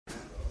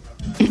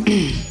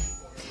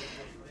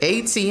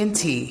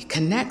AT&T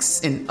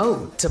connects an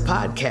ode to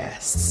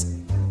podcasts.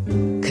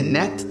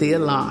 Connect the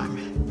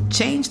alarm.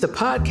 Change the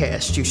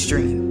podcast you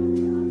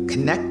stream.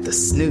 Connect the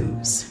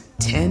snooze.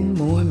 10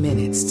 more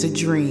minutes to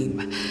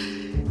dream.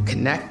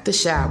 Connect the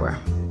shower.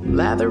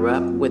 Lather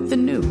up with the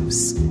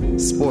news.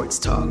 Sports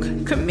talk,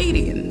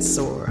 comedians,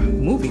 or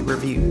movie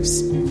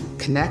reviews.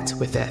 Connect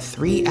with that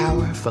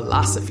 3-hour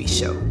philosophy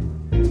show.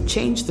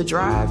 Change the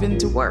drive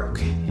into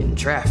work in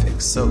traffic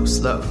so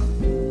slow.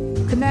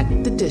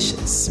 Connect the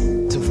dishes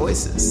to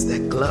voices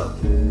that glow.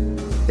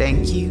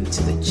 Thank you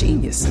to the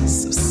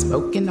geniuses of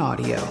spoken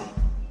audio.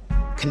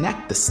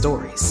 Connect the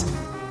stories.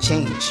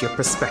 Change your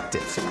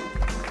perspective.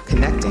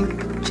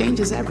 Connecting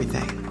changes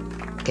everything.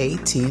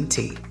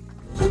 AT&T.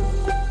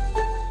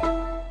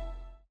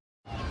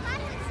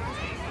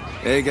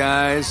 Hey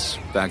guys,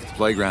 back at the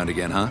playground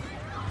again, huh?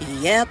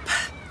 Yep.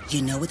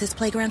 You know what this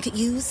playground could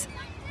use?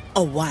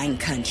 A wine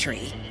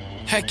country.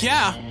 Heck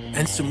yeah,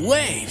 and some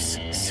waves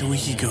so we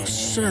could go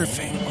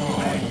surfing.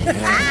 Oh,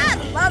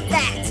 yeah. Love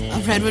that. A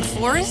redwood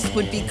forest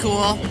would be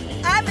cool.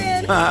 I'm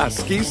in.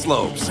 Ski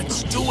slopes.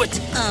 Let's do it.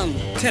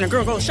 Can a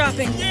girl go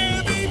shopping?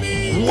 Yeah,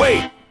 baby.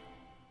 Wait!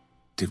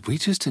 Did we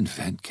just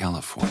invent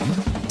California?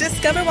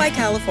 Discover why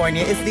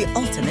California is the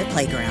ultimate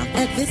playground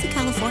at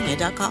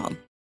visitcalifornia.com.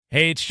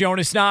 Hey, it's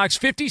Jonas Knox.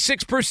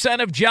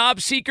 56% of job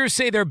seekers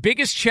say their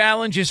biggest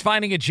challenge is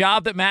finding a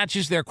job that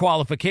matches their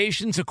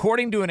qualifications,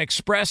 according to an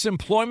Express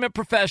Employment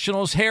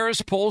Professionals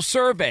Harris Poll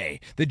survey.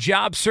 The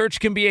job search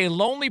can be a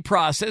lonely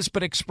process,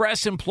 but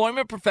Express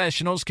Employment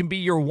Professionals can be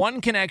your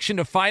one connection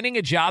to finding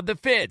a job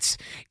that fits.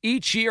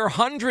 Each year,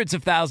 hundreds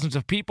of thousands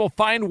of people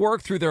find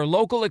work through their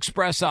local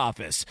Express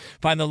office.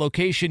 Find the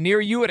location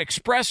near you at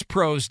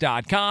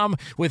expresspros.com.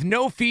 With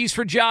no fees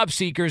for job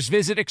seekers,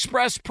 visit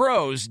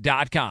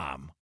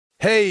expresspros.com.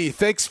 Hey,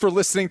 thanks for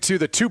listening to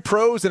the Two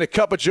Pros and a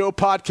Cup of Joe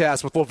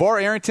podcast with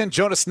LaVar Arrington,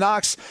 Jonas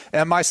Knox,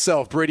 and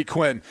myself, Brady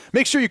Quinn.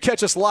 Make sure you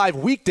catch us live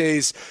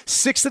weekdays,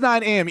 6 to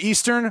 9 a.m.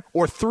 Eastern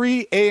or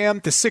 3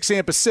 a.m. to 6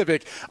 a.m.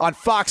 Pacific on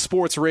Fox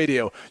Sports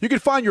Radio. You can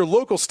find your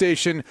local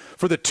station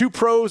for the Two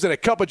Pros and a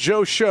Cup of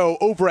Joe show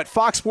over at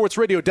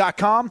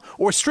foxsportsradio.com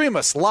or stream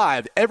us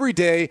live every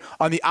day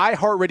on the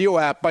iHeartRadio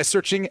app by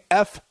searching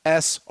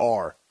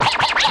FSR.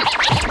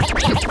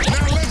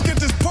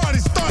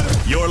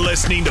 You're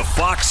listening to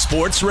Fox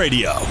Sports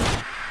Radio.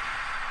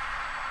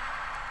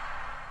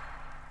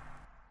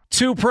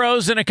 Two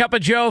Pros and a Cup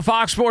of Joe,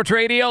 Fox Sports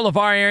Radio.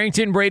 LaVar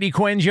Arrington, Brady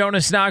Quinn,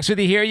 Jonas Knox with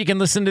you here. You can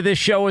listen to this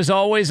show, as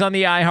always, on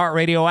the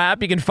iHeartRadio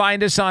app. You can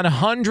find us on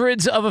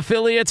hundreds of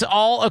affiliates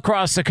all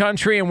across the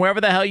country and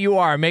wherever the hell you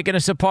are, making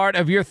us a part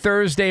of your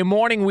Thursday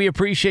morning. We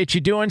appreciate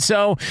you doing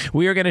so.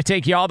 We are going to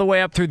take you all the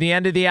way up through the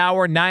end of the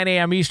hour, 9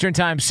 a.m. Eastern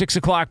Time, 6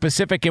 o'clock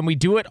Pacific, and we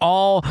do it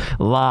all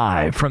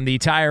live from the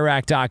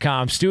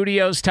TireRack.com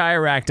studios.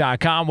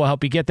 TireRack.com will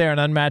help you get there. An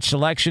unmatched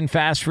selection,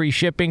 fast, free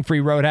shipping, free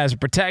road hazard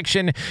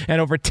protection,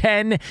 and over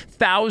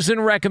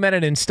 10,000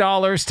 recommended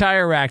installers.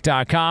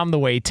 TireRack.com, the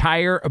way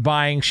tire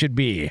buying should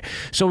be.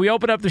 So we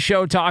open up the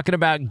show talking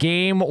about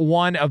Game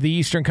 1 of the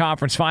Eastern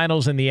Conference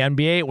Finals in the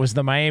NBA. It was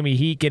the Miami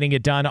Heat getting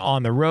it done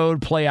on the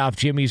road. Playoff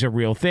Jimmy's a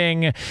real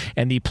thing.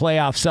 And the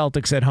playoff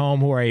Celtics at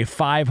home, who are a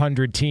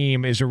 500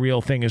 team, is a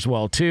real thing as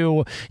well,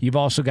 too. You've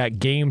also got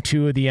Game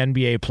 2 of the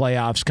NBA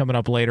playoffs coming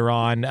up later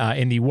on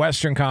in the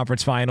Western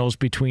Conference Finals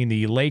between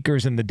the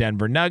Lakers and the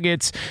Denver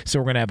Nuggets. So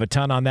we're going to have a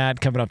ton on that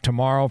coming up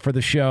tomorrow for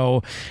the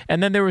show.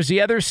 And then there was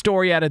the other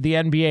story out of the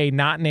NBA,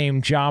 not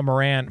named Ja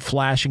Morant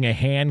flashing a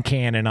hand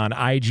cannon on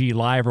IG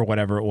Live or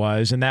whatever it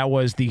was, and that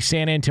was the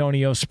San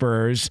Antonio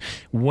Spurs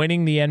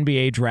winning the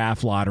NBA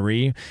draft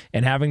lottery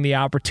and having the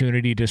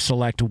opportunity to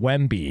select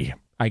Wemby,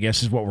 I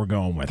guess is what we're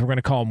going with. We're going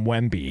to call him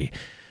Wemby.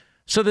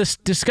 So this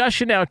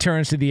discussion now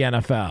turns to the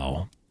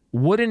NFL.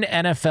 Would an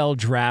NFL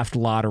draft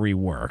lottery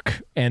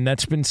work? And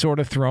that's been sort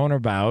of thrown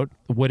about.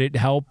 Would it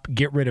help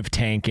get rid of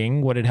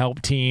tanking? Would it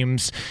help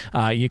teams,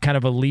 you kind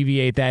of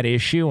alleviate that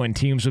issue, and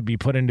teams would be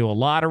put into a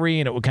lottery,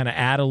 and it would kind of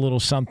add a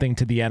little something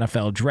to the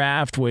NFL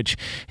draft, which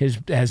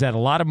has had a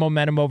lot of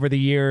momentum over the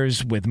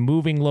years with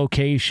moving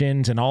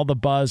locations and all the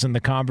buzz and the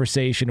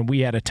conversation, and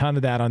we had a ton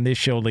of that on this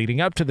show leading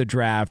up to the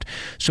draft.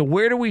 So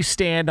where do we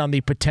stand on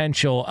the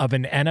potential of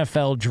an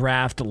NFL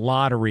draft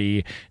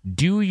lottery?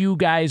 Do you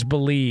guys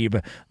believe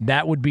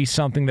that would be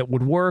something that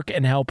would work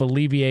and help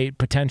alleviate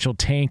potential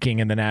tanking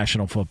in the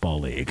National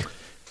Football League?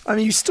 I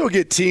mean, you still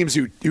get teams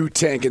who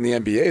tank in the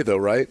NBA, though,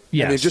 right?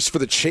 Yes. I mean, just for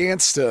the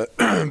chance to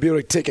be able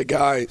to take a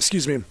guy, at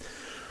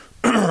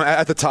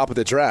the top of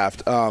the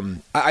draft. I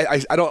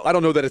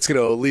don't know that it's going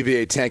to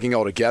alleviate tanking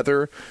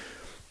altogether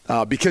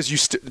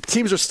because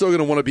teams are still going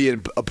to want to be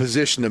in a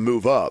position to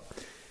move up.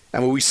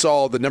 And when we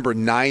saw the number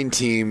 9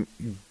 team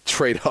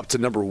trade up to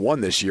number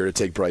 1 this year to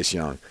take Bryce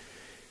Young.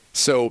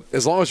 So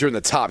as long as you're in the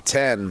top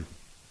 10,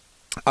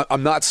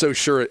 I'm not so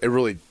sure it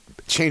really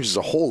changes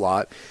a whole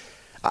lot.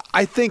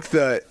 I think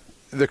the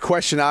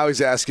question I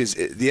always ask is,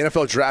 the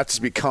NFL draft has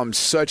become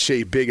such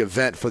a big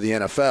event for the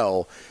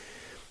NFL.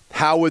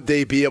 How would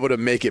they be able to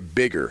make it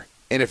bigger?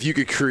 And if you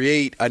could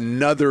create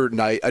another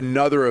night,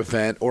 another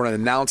event, or an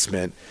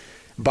announcement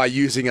by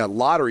using a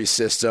lottery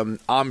system,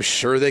 I'm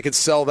sure they could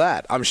sell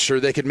that. I'm sure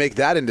they could make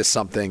that into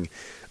something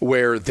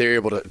where they're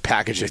able to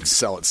package it and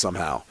sell it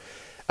somehow.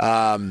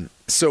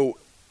 So,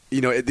 the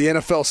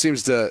NFL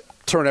seems to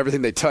turn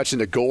everything they touch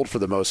into gold for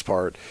the most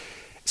part.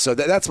 So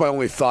that's my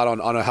only thought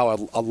on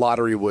how a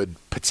lottery would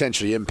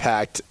potentially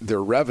impact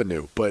their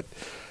revenue. But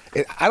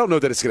I don't know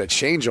that it's going to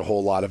change a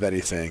whole lot of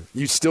anything.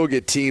 You still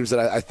get teams that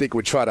I think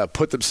would try to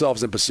put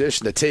themselves in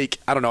position to take,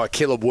 I don't know, a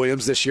Caleb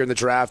Williams this year in the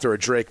draft or a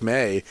Drake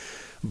May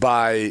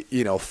by,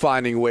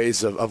 finding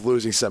ways of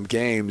losing some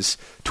games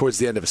towards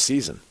the end of a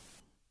season.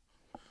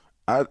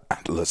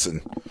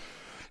 Listen,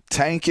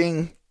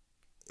 tanking,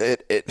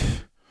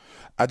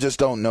 I just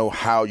don't know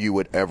how you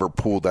would ever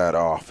pull that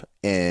off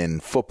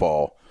in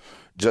football,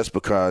 just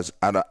because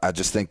I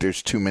just think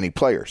there's too many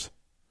players.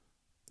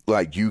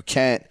 Like you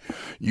can't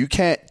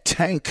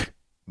tank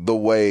the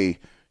way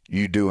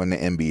you do in the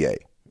NBA.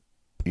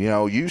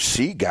 You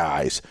see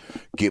guys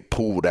get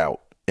pulled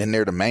out and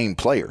they're the main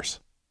players,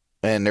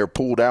 and they're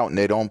pulled out and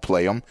they don't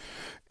play them,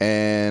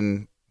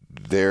 and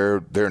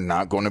they're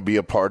not going to be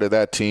a part of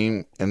that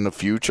team in the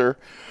future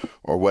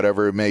or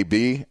whatever it may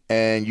be.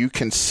 And you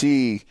can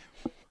see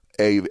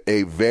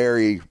a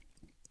very,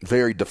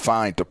 very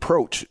defined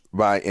approach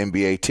by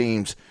NBA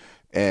teams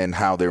and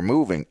how they're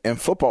moving. In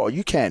football,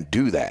 you can't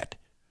do that.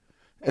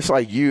 It's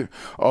like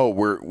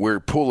we're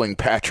pulling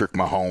Patrick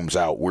Mahomes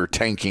out. We're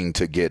tanking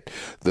to get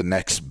the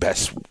next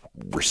best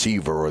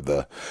receiver or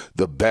the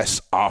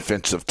best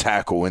offensive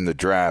tackle in the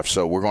draft.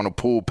 So we're going to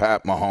pull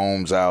Pat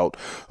Mahomes out.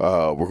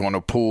 We're going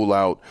to pull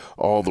out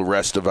all the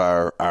rest of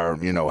our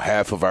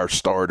half of our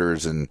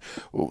starters, and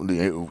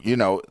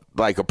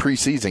like a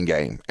preseason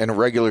game and a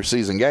regular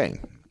season game.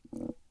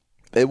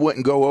 It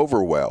wouldn't go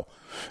over well.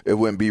 It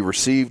wouldn't be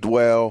received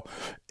well.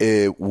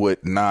 It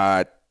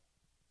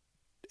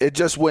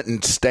just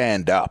wouldn't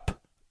stand up.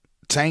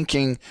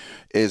 Tanking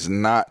is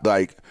not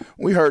like –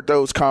 we heard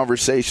those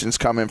conversations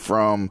coming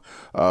from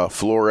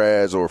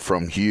Flores or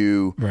from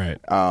Hugh. Right.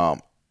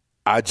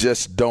 I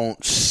just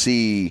don't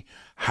see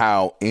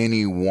how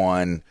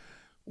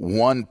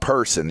one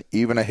person,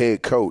 even a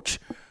head coach,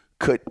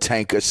 could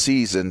tank a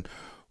season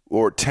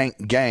or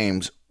tank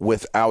games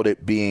without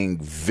it being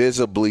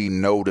visibly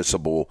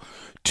noticeable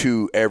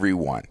to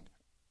everyone.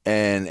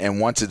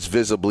 And once it's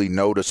visibly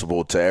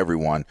noticeable to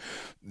everyone,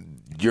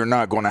 you're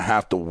not going to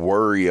have to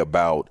worry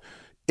about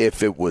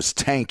if it was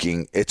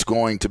tanking. It's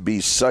going to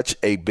be such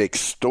a big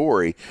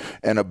story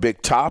and a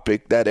big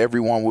topic that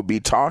everyone would be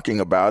talking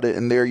about it,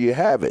 and there you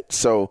have it.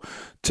 So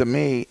to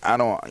me, I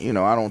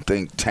don't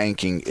think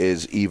tanking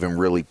is even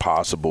really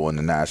possible in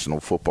the National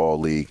Football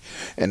League.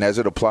 And as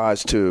it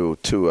applies to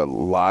a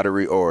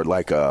lottery or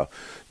like a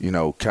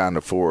kind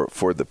of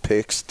for the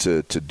picks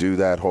to do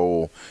that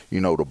whole,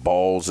 the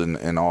balls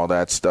and all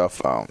that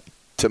stuff,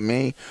 to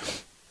me,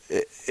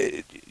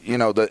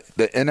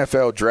 the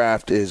NFL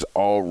draft is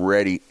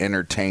already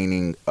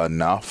entertaining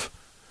enough.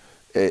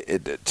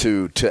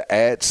 To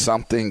add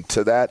something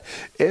to that,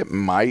 it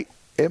might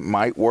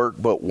work,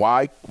 but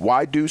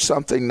why do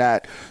something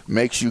that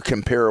makes you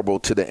comparable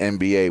to the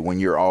NBA when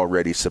you're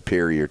already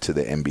superior to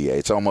the NBA?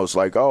 It's almost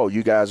like, oh,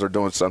 you guys are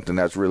doing something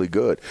that's really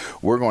good.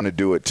 We're going to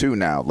do it too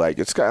now. Like,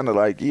 it's kind of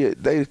like, yeah,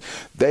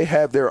 they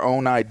have their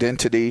own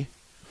identity.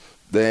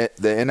 The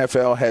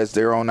NFL has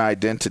their own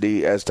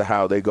identity as to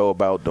how they go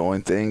about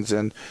doing things,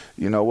 and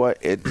you know what?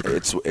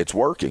 It's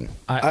working.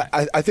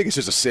 I think it's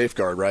just a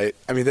safeguard, right?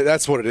 I mean,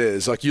 that's what it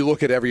is. Like, you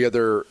look at every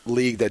other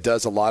league that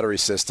does a lottery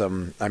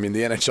system. I mean,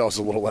 the NHL is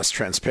a little less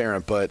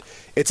transparent, but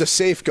it's a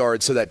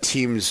safeguard so that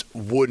teams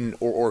wouldn't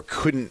or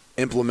couldn't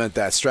implement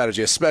that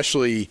strategy,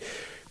 especially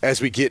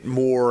as we get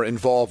more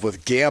involved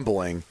with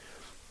gambling.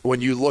 When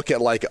you look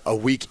at like a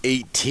Week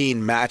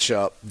 18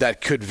 matchup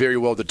that could very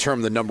well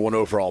determine the number one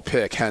overall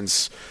pick,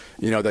 hence,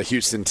 the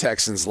Houston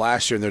Texans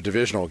last year in their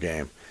divisional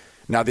game.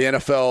 Now, the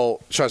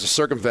NFL tries to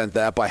circumvent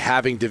that by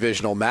having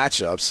divisional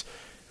matchups,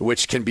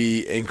 which can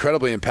be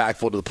incredibly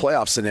impactful to the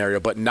playoff scenario,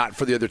 but not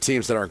for the other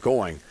teams that aren't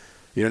going,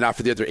 not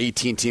for the other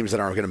 18 teams that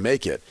aren't going to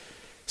make it.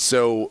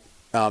 So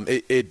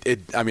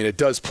it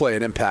does play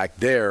an impact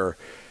there.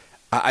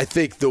 I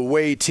think the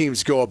way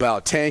teams go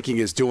about tanking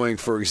is doing,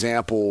 for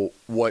example,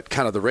 what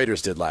kind of the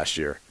Raiders did last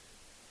year,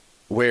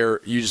 where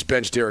you just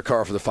bench Derek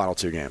Carr for the final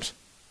two games,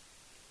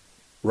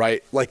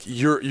 right? Like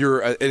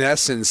you're in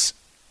essence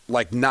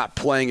like not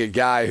playing a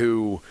guy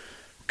who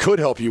could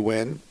help you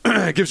win,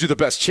 gives you the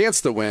best chance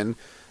to win.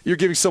 You're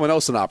giving someone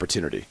else an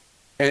opportunity,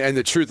 and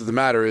the truth of the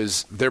matter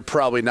is they're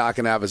probably not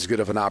going to have as good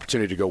of an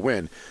opportunity to go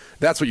win.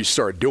 That's what you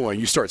start doing.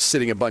 You start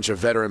sitting a bunch of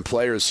veteran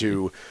players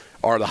who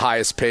are the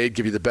highest paid,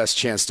 give you the best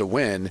chance to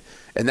win.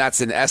 And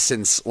that's in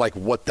essence like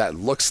what that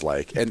looks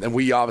like. And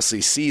we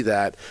obviously see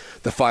that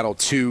the final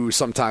two,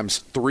 sometimes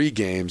three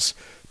games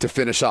to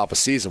finish off a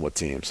season with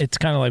teams. It's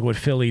kind of like what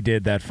Philly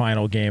did that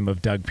final game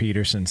of Doug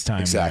Peterson's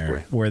time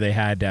there, where they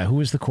had who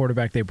was the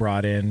quarterback they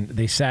brought in?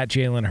 They sat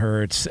Jalen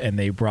Hurts and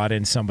they brought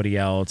in somebody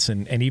else,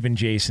 and even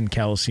Jason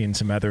Kelsey and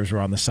some others were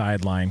on the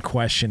sideline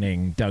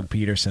questioning Doug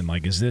Peterson.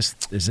 Like, is this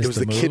It was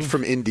the kid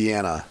from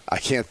Indiana. I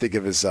can't think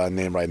of his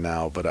name right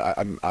now, but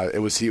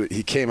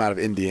he came out of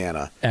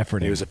Indiana.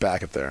 Efforting. He was a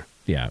backup there.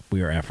 Yeah,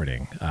 we were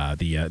efforting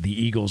the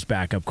Eagles'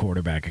 backup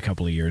quarterback a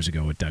couple of years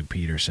ago with Doug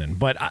Peterson.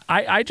 But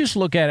I just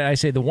look at it, I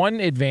say the one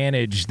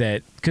advantage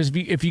that – because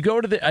if you go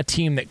to a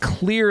team that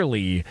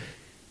clearly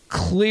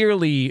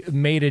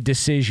made a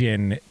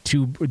decision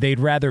they'd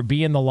rather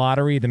be in the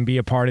lottery than be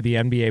a part of the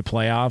NBA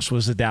playoffs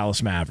was the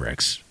Dallas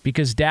Mavericks.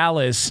 Because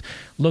Dallas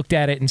looked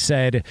at it and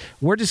said,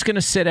 we're just going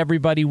to sit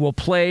everybody. We'll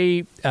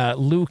play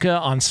Luka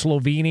on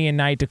Slovenian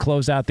night to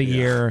close out the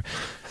year.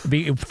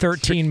 Be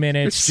 13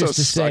 minutes just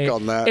to say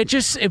on that.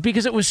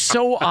 Because it was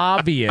so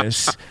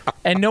obvious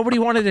and nobody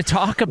wanted to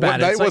talk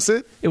about it. What night was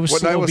it? It was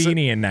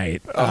Slovenian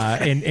night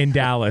in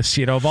Dallas.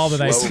 Of all the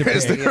nights to pick.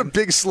 Is there a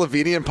big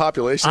Slovenian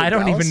population? I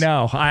don't even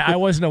know. I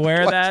wasn't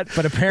aware of that,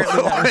 but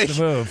apparently that was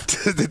the move.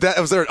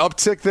 Was there an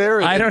uptick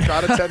there? I don't know.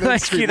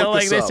 Attendance?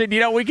 They said,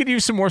 we could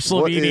use some more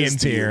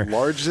Slovenians here.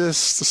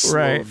 Largest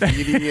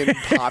Slovenian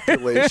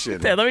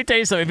population. Let me tell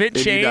you something. In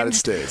the United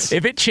States.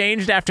 If it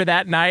changed after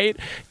that night,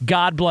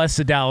 God bless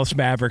the Dallas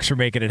Mavericks for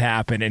making it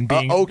happen and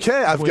being.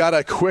 Okay, I've got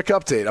a quick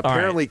update.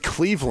 Apparently,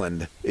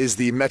 Cleveland is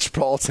the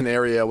metropolitan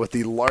area with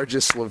the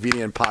largest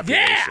Slovenian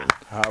population. Yeah!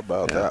 How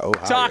about that?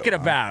 Ohio. Talking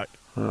about.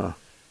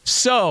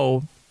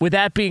 So, with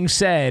that being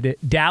said,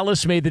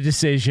 Dallas made the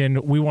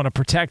decision. We want to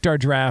protect our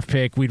draft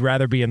pick. We'd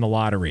rather be in the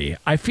lottery.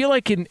 I feel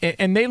like,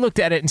 and they looked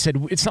at it and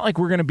said, it's not like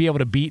we're going to be able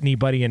to beat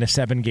anybody in a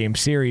 7-game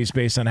series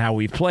based on how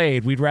we've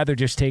played. We'd rather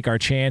just take our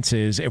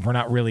chances if we're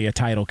not really a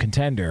title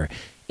contender.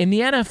 In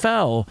the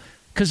NFL,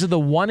 because of the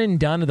one and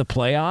done of the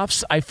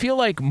playoffs, I feel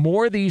like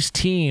more of these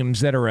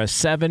teams that are a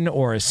 7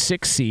 or a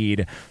 6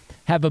 seed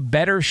have a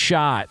better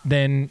shot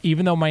than,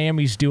 even though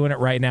Miami's doing it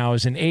right now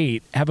as an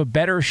 8, have a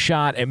better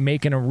shot at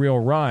making a real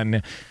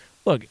run.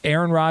 Look,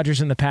 Aaron Rodgers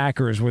and the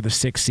Packers were the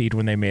 6th seed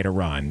when they made a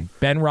run.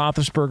 Ben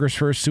Roethlisberger's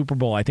first Super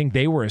Bowl, I think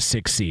they were a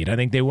 6th seed. I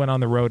think they went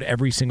on the road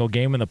every single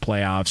game in the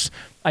playoffs.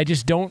 I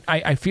just don't.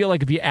 I feel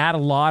like if you add a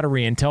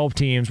lottery and tell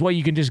teams, well,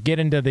 you can just get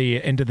into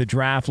the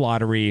draft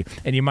lottery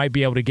and you might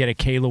be able to get a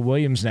Caleb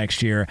Williams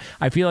next year.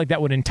 I feel like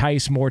that would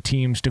entice more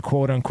teams to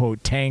quote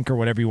unquote tank or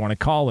whatever you want to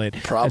call it,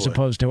 as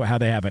opposed to how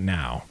they have it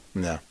now.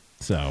 Yeah.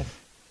 So.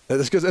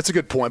 That's a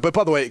good point. But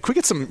by the way, can we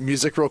get some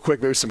music real quick?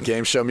 Maybe some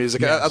game show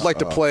music. Yes. I'd like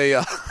to play.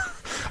 I'd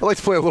like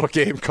to play a little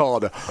game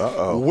called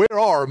 "Where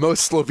Are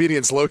Most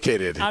Slovenians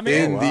Located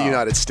in the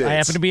United States?" I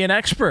happen to be an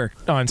expert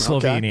on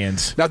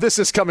Slovenians. Now, this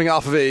is coming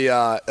off of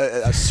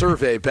a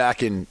survey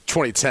back in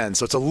 2010,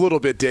 so it's a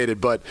little bit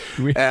dated. But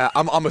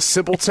I'm a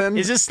simpleton.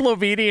 Is this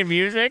Slovenian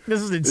music?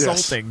 This is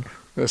insulting. Yes.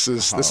 This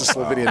is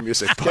Slovenian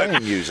music.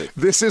 Playing music.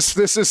 This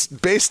is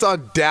based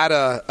on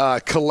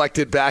data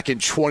collected back in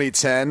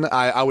 2010.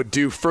 I would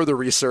do further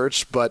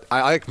research, but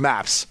I like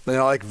maps and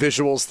I like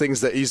visuals, things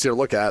that are easier to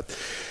look at.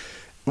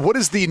 What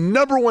is the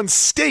number one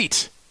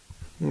state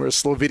where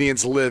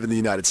Slovenians live in the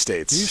United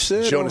States? You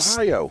said Jonas.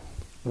 Ohio.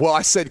 Well,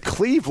 I said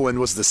Cleveland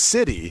was the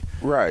city.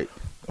 Right.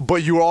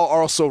 But you are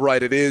also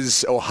right. It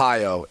is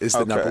Ohio is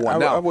the number one.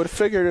 Now, I would have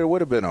figured it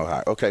would have been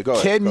Ohio. Okay, go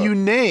ahead. Can you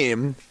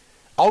name...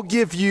 I'll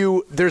give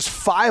you – there's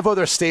 5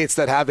 other states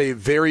that have a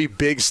very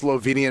big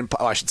Slovenian –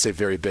 I should say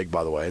very big,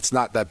 by the way. It's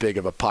not that big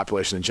of a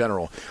population in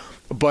general.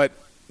 But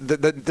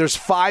there's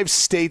 5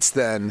 states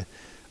then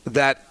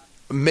that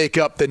make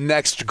up the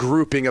next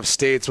grouping of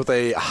states with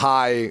a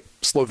high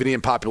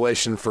Slovenian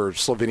population for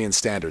Slovenian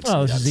standards.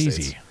 Oh, this is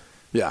easy.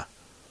 Yeah.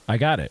 I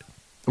got it.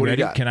 What do you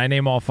got? Can I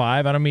name all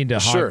 5? I don't mean to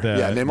hog the...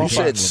 Yeah, name all 5.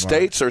 You said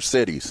states or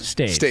cities?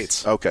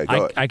 States. Okay, go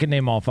ahead. I can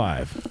name all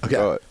 5. Okay.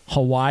 Go ahead.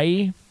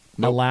 Hawaii,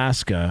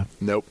 Alaska,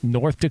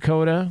 North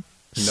Dakota,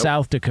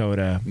 South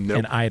Dakota,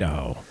 and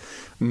Idaho.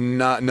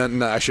 No,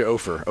 actually,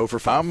 Ofer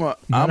 5. I'm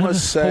gonna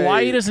say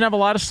Hawaii doesn't have a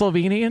lot of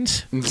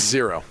Slovenians.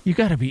 0. You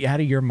got to be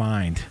out of your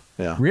mind.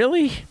 Yeah.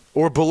 Really?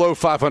 Or below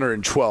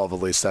 512, at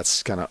least.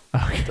 That's kind of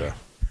the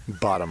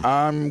bottom.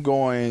 I'm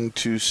going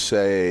to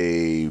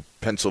say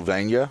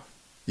Pennsylvania.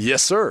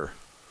 Yes, sir.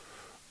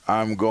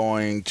 I'm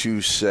going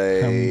to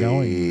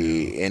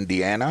say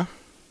Indiana.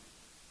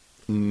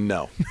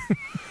 No.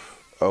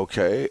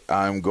 Okay,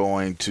 I'm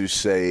going to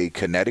say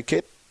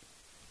Connecticut.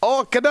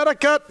 Oh,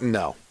 Connecticut?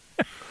 No.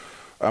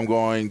 I'm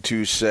going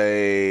to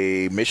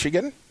say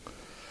Michigan.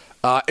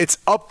 It's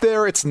up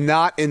there. It's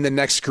not in the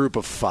next group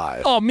of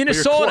 5. Oh,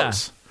 Minnesota.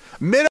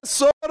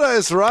 Minnesota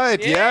is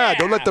right. Yeah.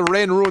 Don't let the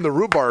rain ruin the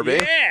rhubarb,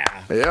 eh?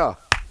 Yeah. Yeah.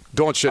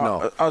 Don't you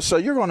know? So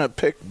you're going to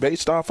pick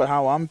based off of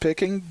how I'm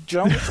picking,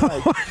 Jonas?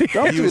 Like,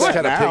 don't he do was that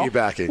kind of now.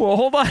 piggybacking. Well,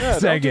 hold on a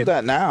second. Don't do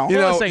that now. You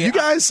know, you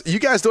guys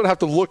don't have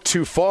to look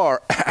too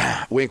far.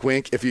 Wink,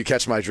 wink, if you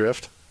catch my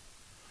drift.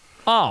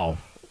 Oh,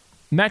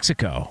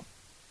 Mexico.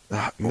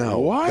 No,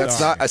 what? That's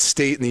not a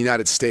state in the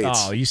United States.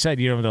 Oh, you said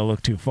you don't have to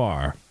look too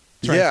far.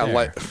 Yeah, there.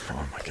 like,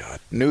 oh, my God.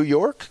 New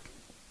York?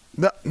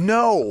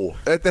 No,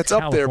 that's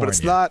up there, but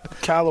it's not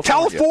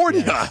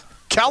California. Yeah.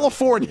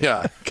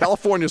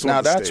 California's one now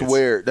of the that's states.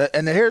 weird.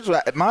 And here's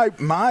what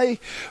my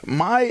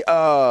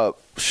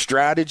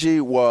strategy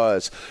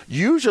was.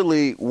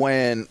 Usually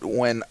when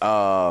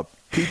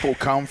people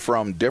come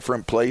from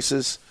different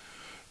places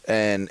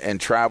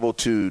and travel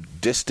to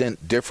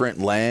different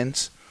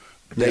lands,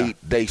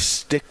 they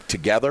stick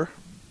together.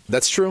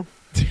 That's true.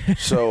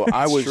 So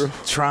I was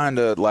trying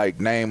to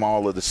name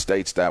all of the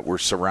states that were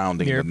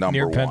surrounding the number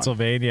near one.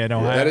 Pennsylvania and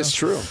Ohio. That is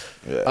true.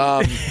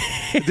 Yeah.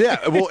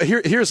 Well,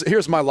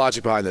 here's my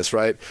logic behind this,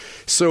 right?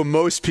 So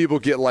most people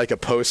get a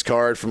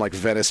postcard from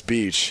Venice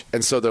Beach,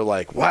 and so they're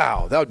like,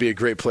 "Wow, that would be a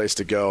great place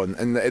to go,"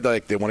 and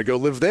they want to go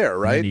live there,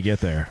 right? And you get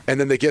there, and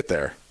then they get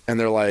there, and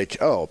they're like,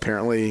 "Oh,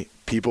 apparently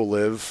people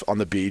live on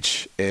the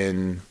beach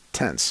in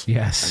tents."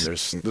 Yes, and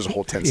there's a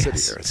whole tent city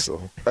here.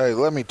 So hey,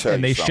 let me tell you,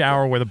 and they something.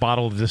 shower with a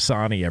bottle of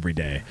Dasani every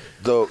day.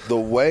 The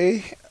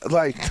way,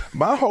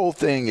 my whole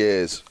thing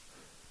is,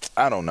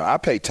 I don't know. I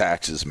pay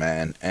taxes,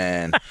 man,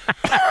 and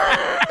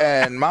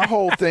and my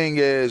whole thing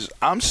is,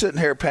 I'm sitting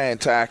here paying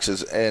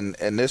taxes, and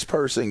this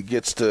person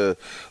gets to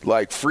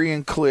free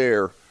and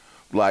clear,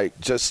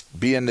 just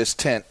be in this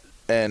tent.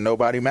 And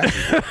nobody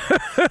messes.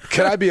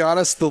 Can I be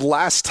honest? The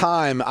last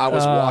time I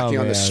was walking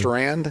on the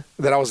Strand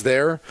that I was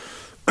there,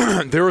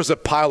 there was a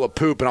pile of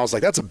poop, and I was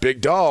like, "That's a big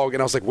dog."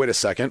 And I was like, "Wait a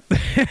second,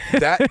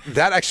 that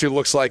actually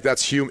looks like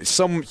that's human.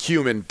 Some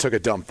human took a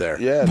dump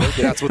there." Yeah,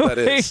 that's what that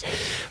is.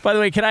 By the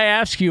way, can I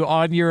ask you,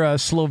 on your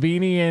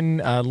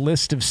Slovenian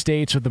list of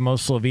states with the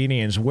most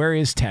Slovenians, where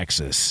is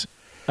Texas?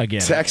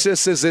 Again.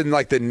 Texas is in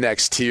the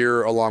next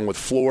tier, along with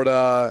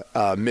Florida,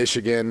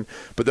 Michigan.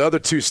 But the other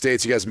two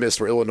states you guys missed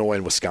were Illinois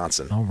and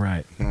Wisconsin. All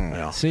right.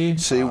 Yeah. See,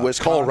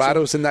 Wisconsin,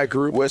 Colorado's in that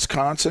group.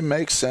 Wisconsin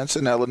makes sense,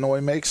 and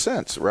Illinois makes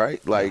sense,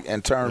 right?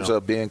 In terms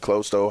of being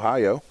close to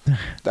Ohio,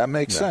 that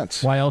makes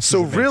sense. Why else?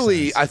 So does it make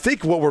really, sense? I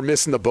think what we're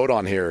missing the boat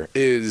on here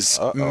is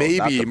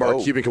maybe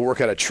Mark Cuban can work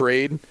out a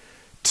trade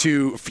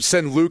to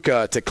send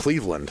Luka to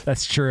Cleveland.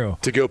 That's true.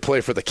 To go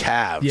play for the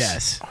Cavs.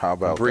 Yes. How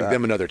about bring that?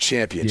 them another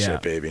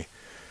championship, baby.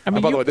 I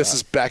mean, by the way, this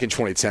is back in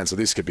 2010, so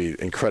these could be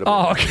incredible.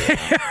 Oh, okay.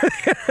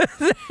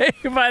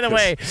 By the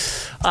way,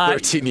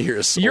 13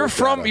 years. You're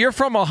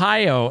from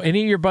Ohio.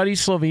 Any of your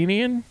buddies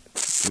Slovenian?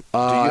 Do you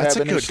have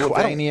any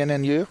Slovenian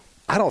in you?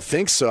 I don't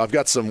think so.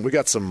 We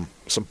got some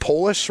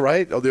Polish,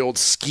 right? Oh, the old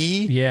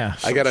ski. Yeah.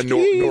 I got a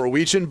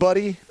Norwegian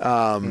buddy.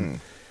 A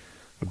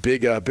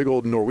big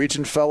old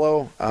Norwegian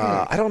fellow.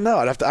 I don't know.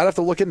 I'd have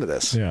to look into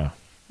this. Yeah.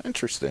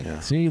 Interesting. Yeah.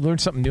 See, you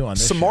learned something new on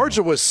this.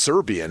 Samardzija was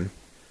Serbian.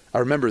 I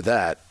remember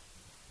that.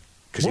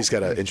 Because he's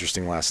got an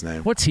interesting last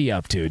name. What's he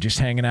up to? Just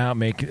hanging out,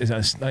 made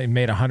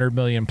 $100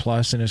 million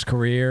plus in his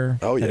career.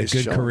 Oh yeah, had a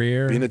good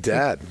career. Being a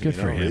dad, good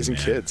for him, raising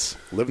man. kids,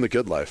 living the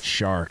good life.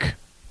 Shark.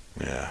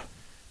 Yeah.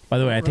 By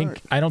the way,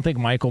 I don't think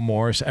Michael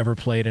Morris ever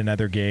played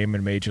another game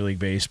in Major League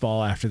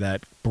Baseball after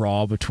that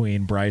brawl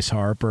between Bryce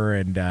Harper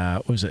and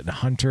what was it,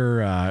 Hunter?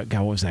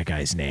 God, what was that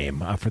guy's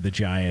name for the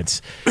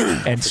Giants?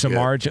 And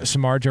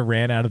Samardzija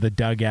ran out of the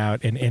dugout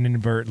and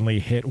inadvertently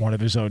hit one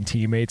of his own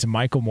teammates. And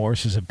Michael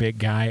Morris is a big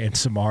guy, and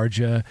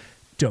Samardzija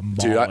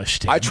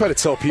demolished him. I try to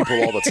tell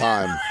people all the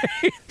time,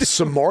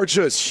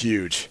 Samardzija is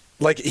huge.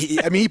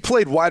 He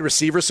played wide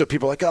receiver, so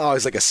people are like, oh,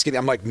 he's like a skinny.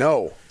 I'm like,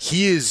 no,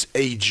 he is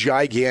a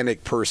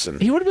gigantic person.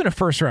 He would have been a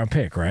first-round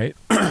pick, right?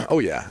 Oh,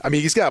 yeah. I mean,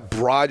 he's got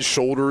broad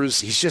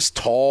shoulders. He's just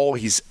tall.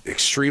 He's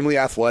extremely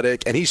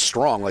athletic, and he's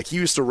strong. He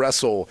used to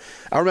wrestle.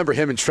 I remember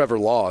him and Trevor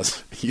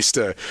Laws used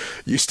to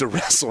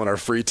wrestle in our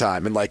free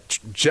time, and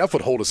Jeff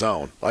would hold his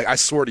own. I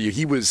swear to you,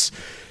 he was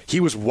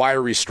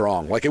wiry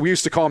strong. We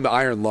used to call him the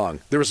Iron Lung.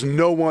 There was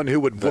no one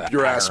who would whoop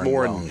your ass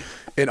more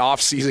in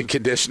off-season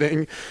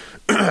conditioning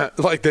than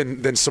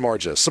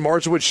Samardzija.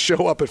 Samardzija would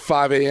show up at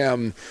 5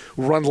 a.m.,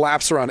 run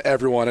laps around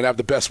everyone, and have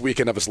the best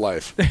weekend of his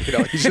life.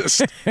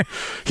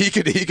 He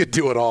could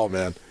do it all,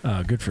 man.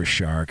 Good for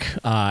Shark.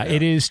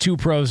 It is Two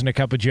Pros and a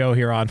Cup of Joe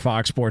here on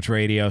Fox Sports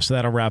Radio, so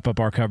that'll wrap up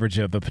our coverage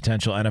of the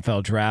potential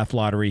NFL draft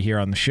lottery here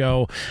on the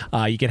show.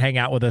 You can hang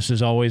out with us,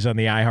 as always, on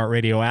the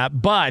iHeartRadio app,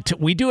 but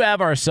we do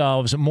have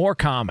ourselves more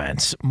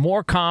comments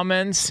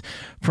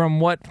from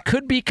what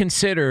could be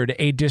considered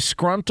a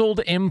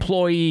disgruntled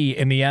employee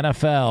in the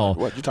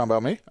NFL. What, you talking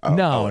about me?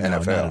 No,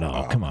 NFL. not at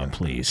all. Come okay. on,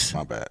 please.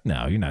 My bad.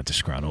 No, you're not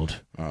disgruntled.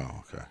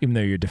 Oh, okay. Even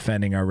though you're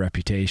defending our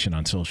reputation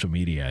on social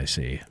media, I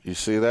see. You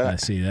see that? I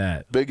see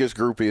that. Biggest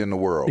groupie in the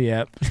world.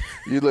 Yep.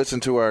 You listen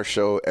to our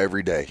show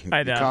every day.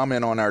 I know. You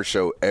comment on our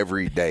show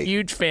every day.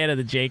 Huge fan of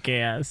the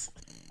JKS.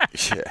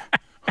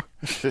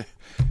 Yeah.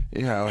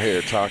 You're out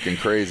here talking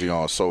crazy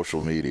on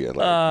social media.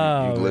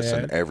 You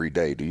listen every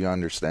day. Do you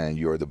understand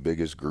you're the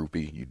biggest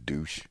groupie, you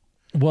douche?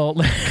 Well,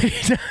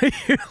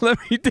 let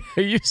me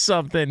tell you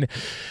something.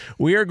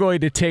 We are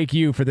going to take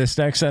you for this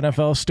next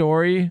NFL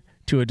story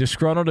to a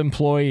disgruntled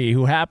employee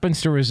who happens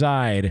to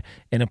reside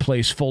in a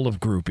place full of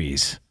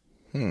groupies.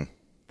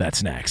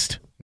 That's next.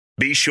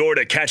 Be sure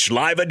to catch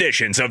live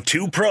editions of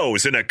Two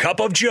Pros and a Cup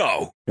of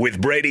Joe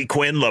with Brady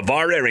Quinn,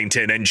 LaVar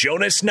Arrington, and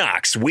Jonas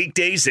Knox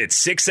weekdays at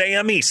 6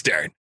 a.m.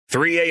 Eastern,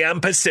 3 a.m.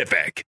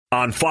 Pacific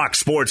on Fox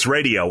Sports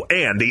Radio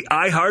and the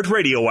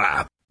iHeartRadio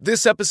app.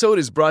 This episode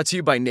is brought to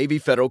you by Navy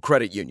Federal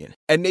Credit Union.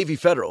 At Navy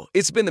Federal,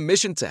 it's been the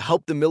mission to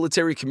help the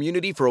military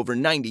community for over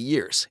 90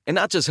 years. And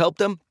not just help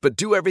them, but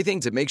do everything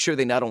to make sure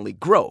they not only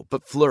grow,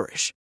 but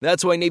flourish.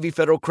 That's why Navy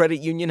Federal Credit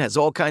Union has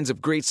all kinds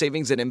of great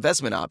savings and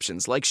investment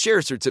options like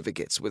share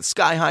certificates with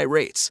sky-high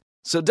rates.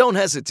 So don't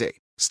hesitate.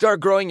 Start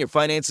growing your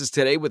finances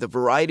today with a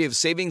variety of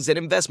savings and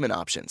investment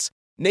options.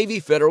 Navy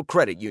Federal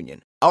Credit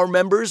Union. Our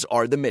members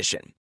are the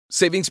mission.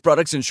 Savings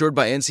products insured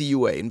by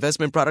NCUA.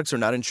 Investment products are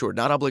not insured,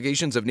 not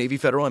obligations of Navy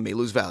Federal and may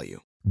lose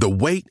value. The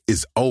wait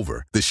is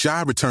over. The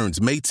Chi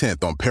returns May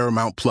 10th on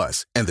Paramount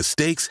Plus, and the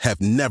stakes have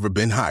never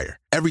been higher.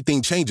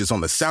 Everything changes on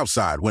the South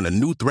Side when a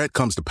new threat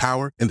comes to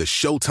power in the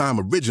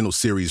Showtime original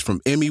series from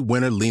Emmy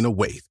winner Lena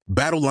Waithe.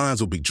 Battle lines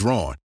will be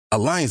drawn,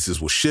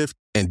 alliances will shift,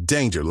 and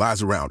danger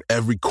lies around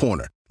every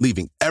corner,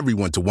 leaving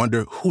everyone to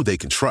wonder who they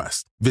can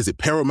trust. Visit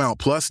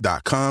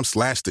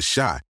ParamountPlus.com/The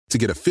Chi to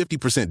get a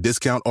 50%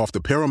 discount off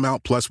the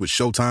Paramount Plus with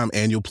Showtime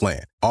annual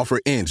plan. Offer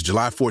ends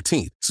July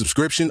 14th.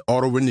 Subscription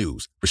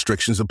auto-renews.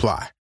 Restrictions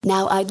apply.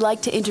 Now I'd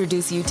like to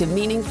introduce you to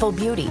Meaningful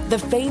Beauty, the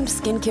famed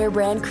skincare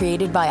brand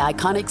created by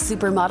iconic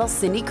supermodel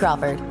Cindy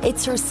Crawford.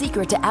 It's her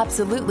secret to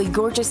absolutely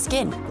gorgeous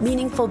skin.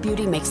 Meaningful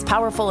Beauty makes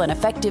powerful and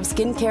effective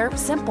skincare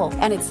simple,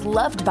 and it's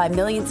loved by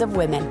millions of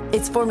women.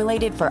 It's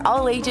formulated for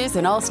all ages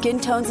and all skin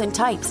tones and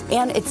types,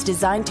 and it's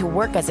designed to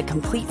work as a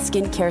complete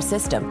skincare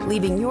system,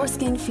 leaving your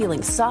skin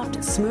feeling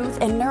soft, smooth,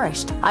 and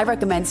nourished. I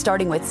recommend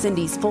starting with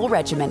Cindy's full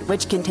regimen,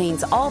 which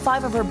contains all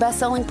 5 of her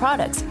best-selling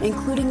products,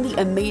 including the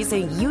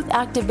amazing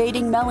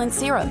youth-activating Melon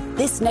Serum.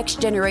 This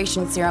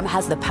next-generation serum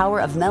has the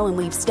power of melon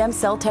leaf stem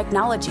cell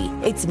technology.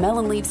 It's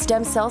melon leaf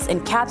stem cells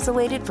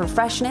encapsulated for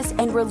freshness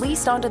and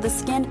released onto the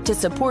skin to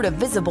support a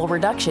visible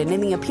reduction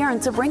in the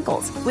appearance of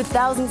wrinkles. With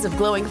thousands of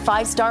glowing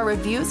 5-star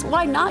reviews,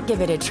 why not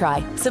give it a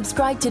try?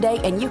 Subscribe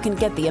today and you can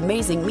get the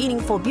amazing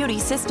Meaningful Beauty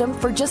system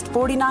for just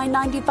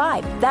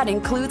 $49.95. That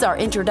includes our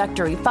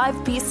introductory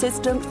 5-piece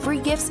system, free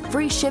gifts,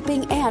 free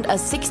shipping, and a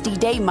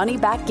 60-day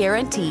money-back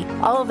guarantee.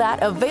 All of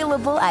that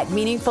available at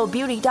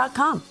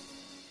meaningfulbeauty.com.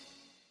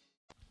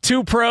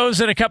 Two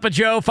pros and a cup of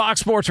Joe, Fox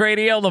Sports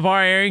Radio,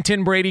 LaVar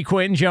Arrington, Brady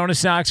Quinn,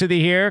 Jonas Knox with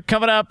you here.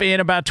 Coming up in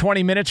about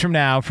 20 minutes from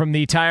now from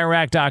the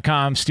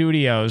TireRack.com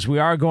studios, we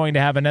are going to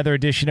have another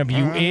edition of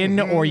You In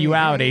or You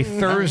Out, a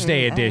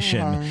Thursday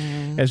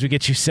edition, as we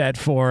get you set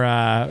for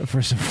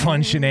some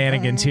fun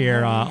shenanigans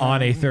here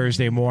on a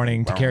Thursday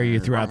morning to carry you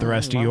throughout the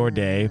rest of your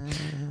day.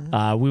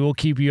 We will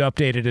keep you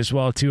updated as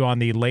well, too, on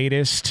the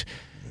latest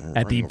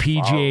at the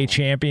PGA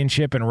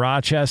Championship in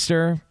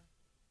Rochester.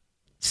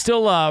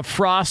 Still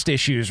frost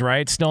issues,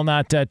 right? Still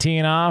not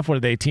teeing off. What are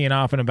they teeing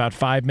off in about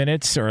 5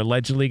 minutes, or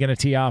allegedly going to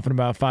tee off in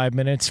about 5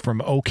 minutes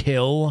from Oak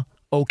Hill?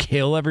 Oak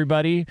Hill,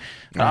 everybody.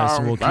 So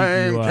we'll keep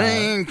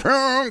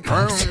you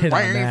posted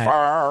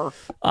on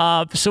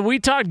that. So we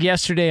talked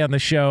yesterday on the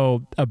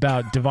show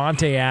about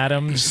Davante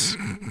Adams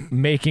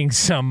making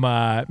some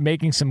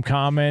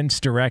comments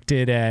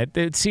directed at.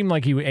 It seemed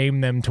like he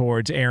aimed them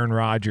towards Aaron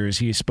Rodgers.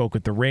 He spoke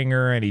with The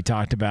Ringer and he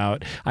talked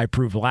about, I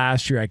proved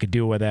last year I could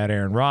do it without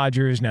Aaron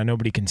Rodgers. Now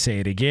nobody can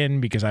say it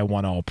again because I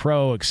won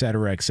All-Pro, et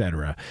cetera, et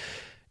cetera.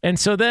 And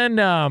so then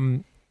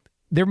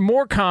there are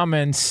more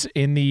comments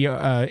in the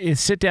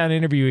sit-down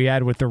interview he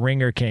had with The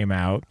Ringer came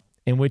out,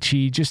 in which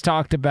he just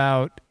talked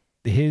about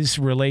his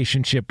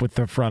relationship with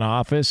the front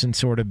office and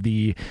sort of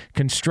the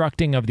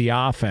constructing of the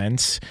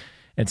offense.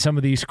 And some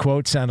of these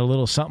quotes sound a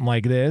little something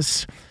like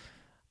this.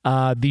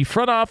 The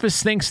front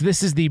office thinks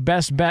this is the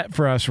best bet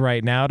for us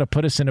right now to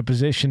put us in a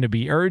position to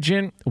be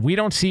urgent. We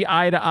don't see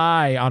eye to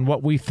eye on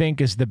what we think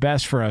is the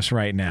best for us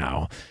right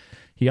now.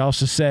 He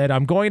also said,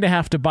 I'm going to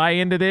have to buy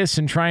into this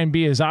and try and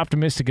be as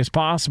optimistic as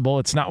possible.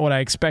 It's not what I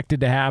expected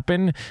to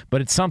happen,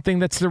 but it's something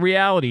that's the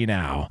reality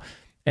now.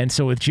 And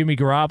so with Jimmy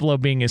Garoppolo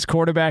being his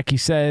quarterback, he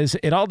says,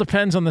 it all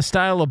depends on the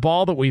style of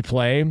ball that we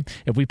play.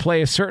 If we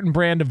play a certain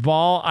brand of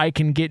ball, I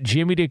can get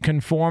Jimmy to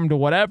conform to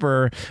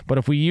whatever. But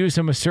if we use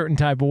him a certain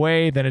type of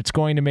way, then it's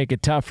going to make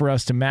it tough for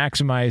us to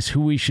maximize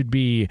who we should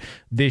be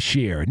this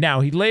year.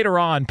 Now, he later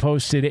on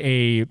posted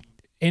a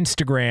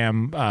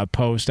Instagram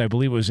post. I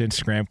believe it was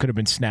Instagram. Could have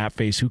been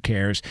Snapface. Who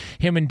cares?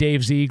 Him and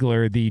Dave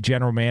Ziegler, the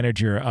general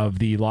manager of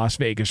the Las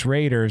Vegas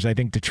Raiders, I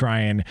think to try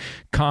and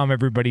calm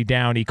everybody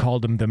down, he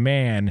called him the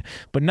man.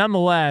 But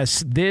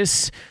nonetheless,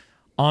 this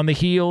on the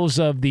heels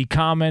of the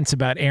comments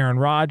about Aaron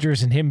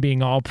Rodgers and him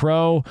being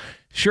all-pro,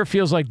 sure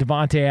feels like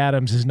Davante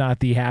Adams is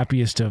not the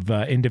happiest of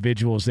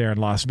individuals there in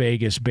Las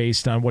Vegas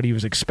based on what he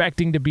was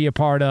expecting to be a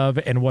part of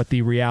and what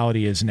the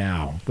reality is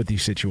now with the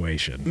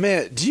situation.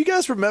 Man, do you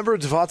guys remember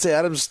Davante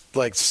Adams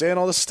saying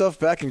all this stuff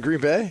back in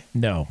Green Bay?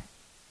 No.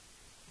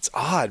 It's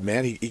odd,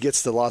 man. He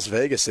gets to Las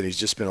Vegas and he's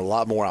just been a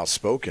lot more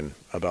outspoken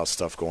about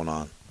stuff going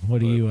on. What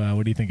do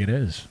you think it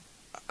is?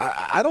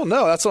 I don't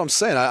know. That's what I'm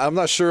saying. I'm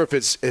not sure if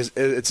it's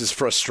his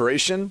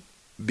frustration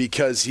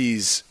because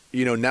he's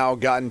now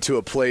gotten to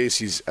a place.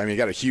 He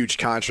got a huge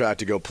contract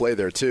to go play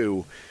there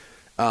too,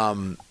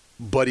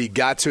 but he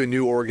got to a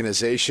new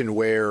organization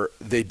where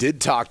they did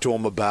talk to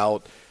him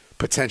about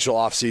potential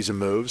offseason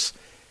moves,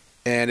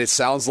 And it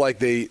sounds like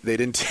they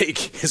didn't take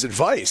his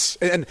advice.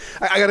 And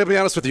I got to be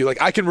honest with you,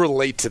 like I can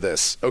relate to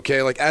this,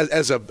 okay? Like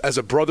as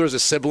a brother, as a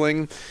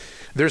sibling,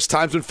 there's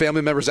times when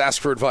family members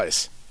ask for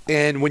advice.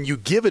 And when you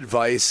give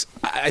advice,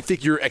 I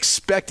think you're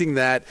expecting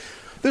that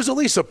there's at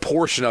least a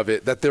portion of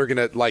it that they're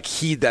going to like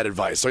heed that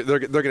advice. Like they're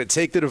going to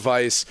take the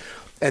advice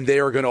and they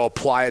are going to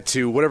apply it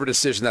to whatever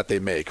decision that they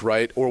make,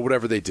 right? Or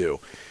whatever they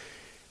do.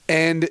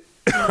 And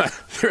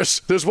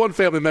there's one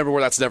family member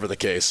where that's never the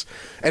case.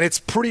 And it's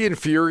pretty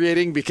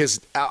infuriating because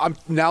I'm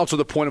now to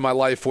the point in my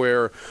life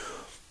where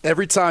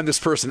every time this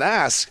person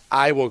asks,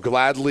 I will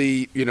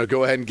gladly,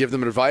 go ahead and give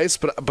them advice.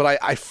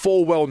 But I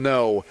full well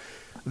know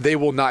they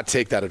will not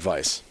take that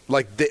advice.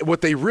 Like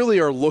what they really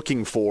are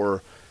looking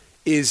for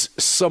is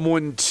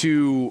someone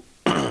to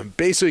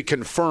basically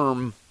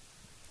confirm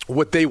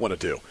what they want to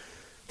do.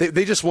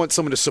 They just want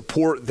someone to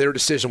support their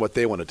decision, what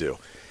they want to do.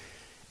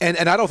 And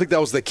I don't think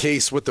that was the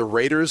case with the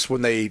Raiders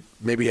when they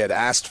maybe had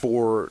asked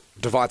for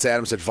Davante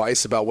Adams'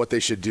 advice about what they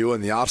should do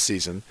in the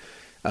offseason,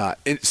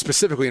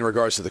 specifically in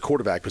regards to the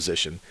quarterback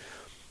position.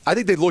 I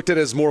think they looked at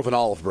it as more of an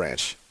olive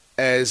branch,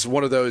 as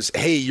one of those,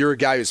 hey, you're a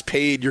guy who's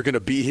paid, you're going to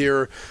be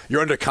here,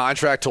 you're under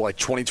contract till like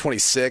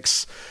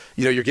 2026.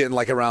 You're getting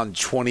like around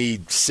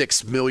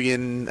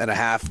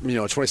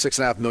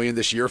 $26.5 million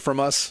this year from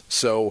us.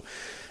 So,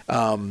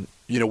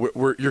 you're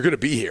going to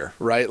be here,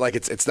 right? Like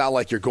it's not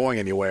like you're going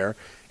anywhere.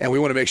 And we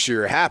want to make sure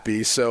you're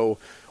happy, so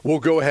we'll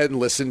go ahead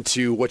and listen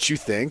to what you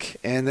think,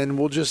 and then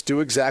we'll just do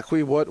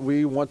exactly what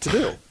we want to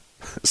do.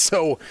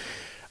 So,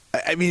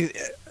 I mean,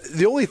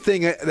 the only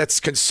thing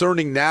that's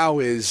concerning now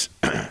is,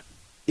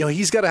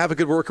 he's got to have a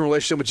good working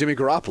relationship with Jimmy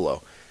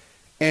Garoppolo.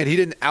 And he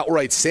didn't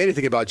outright say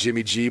anything about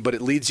Jimmy G, but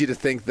it leads you to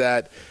think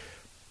that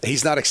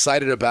he's not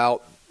excited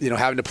about,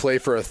 having to play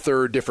for a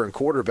third different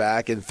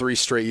quarterback in 3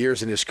 straight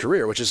years in his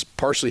career, which is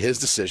partially his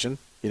decision.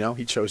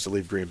 He chose to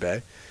leave Green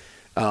Bay.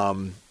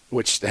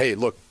 Which, hey,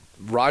 look,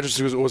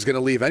 Rodgers was going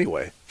to leave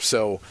anyway.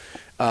 So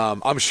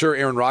I'm sure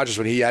Aaron Rodgers,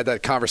 when he had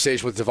that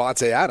conversation with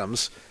Davante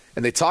Adams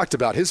and they talked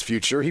about his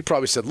future, he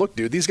probably said, look,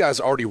 dude, these guys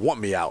already want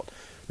me out.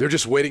 They're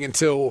just waiting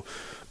until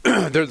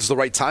there's the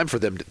right time for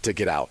them to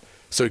get out.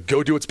 So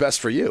go do what's best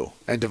for you.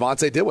 And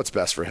Davante did what's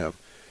best for him.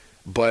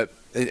 But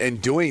in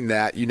doing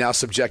that, you now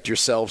subject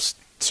yourselves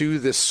to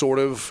this sort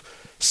of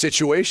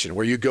situation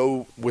where you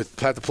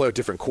have to play with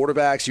different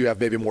quarterbacks. You have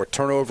maybe more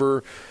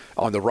turnover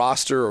on the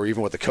roster or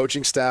even with the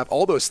coaching staff.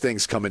 All those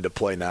things come into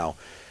play now.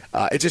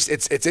 It's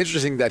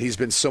interesting that he's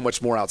been so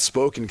much more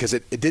outspoken because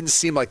it didn't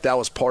seem like that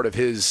was part of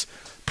his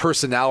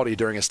personality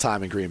during his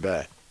time in Green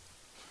Bay.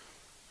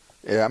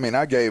 Yeah, I mean,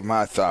 I gave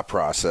my thought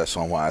process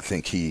on why I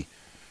think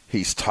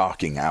he's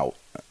talking out.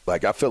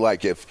 Like, I feel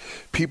like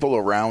if people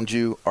around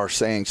you are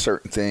saying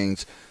certain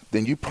things,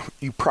 then you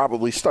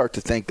probably start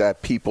to think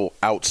that people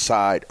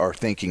outside are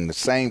thinking the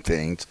same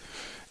things.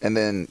 And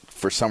then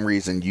for some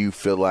reason you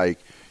feel like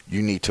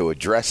you need to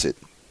address it.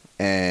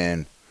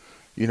 And,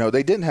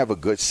 they didn't have a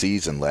good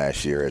season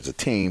last year as a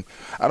team.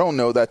 I don't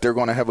know that they're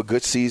going to have a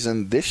good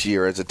season this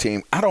year as a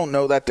team. I don't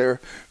know that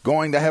they're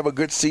going to have a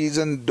good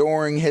season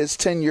during his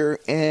tenure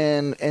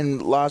in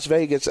Las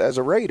Vegas as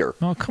a Raider.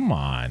 Oh, come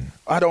on.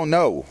 I don't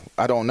know.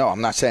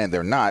 I'm not saying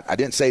they're not. I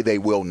didn't say they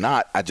will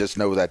not. I just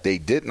know that they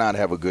did not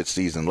have a good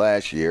season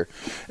last year,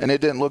 and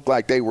it didn't look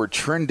like they were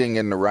trending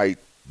in the right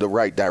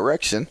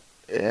direction.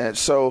 And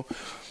so,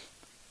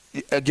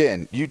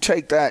 again, you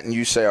take that and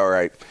you say, all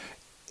right,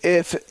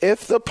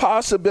 if the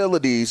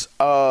possibilities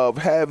of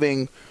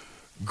having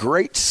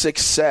great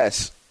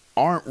success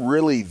aren't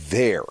really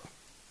there,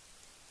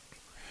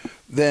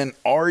 then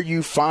are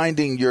you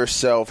finding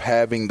yourself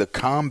having to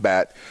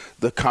combat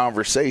the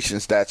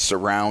conversations that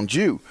surround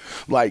you?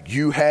 Like,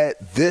 you had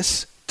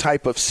this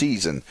type of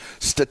season.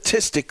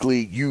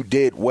 Statistically, you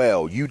did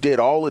well. You did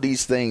all of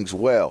these things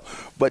well.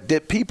 But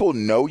did people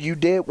know you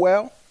did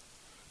well?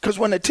 Because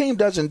when a team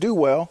doesn't do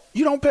well,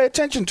 you don't pay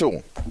attention to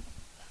them.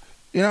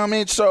 You know what I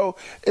mean? So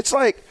it's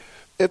like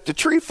if the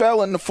tree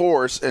fell in the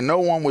forest and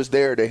no one was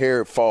there to hear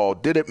it fall,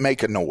 did it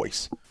make a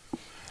noise?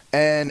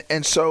 And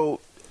so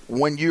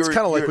when you're – it's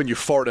kind of like when you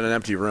fart in an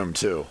empty room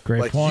too.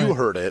 Great point. You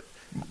heard it,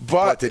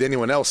 but did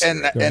anyone else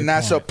hear it? And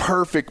that's a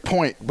perfect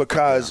point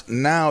because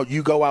now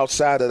you go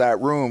outside of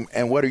that room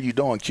and what are you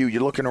doing, Q?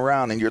 You're looking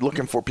around and you're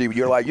looking for people.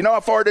 You're like, I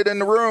farted in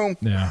the room.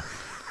 Yeah.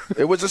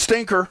 It was a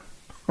stinker.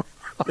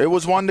 It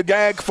was one to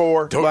gag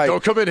for.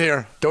 Don't come in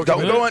here. Don't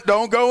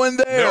go in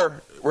there.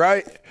 Nope.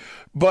 Right?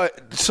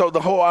 But so the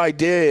whole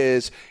idea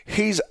is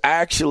he's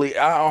actually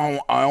I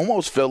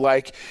almost feel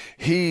like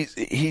he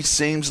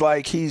seems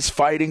like he's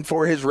fighting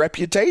for his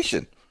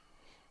reputation.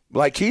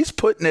 Like he's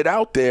putting it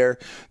out there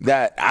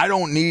that I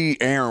don't need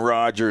Aaron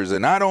Rodgers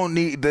and I don't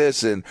need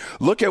this and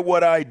look at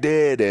what I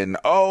did and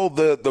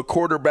the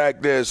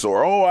quarterback this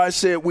or I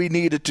said we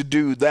needed to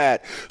do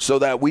that so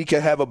that we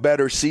could have a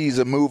better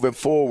season moving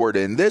forward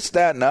and this,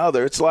 that, and the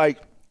other. It's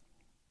like,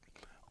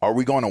 are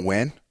we going to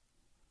win?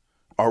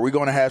 Are we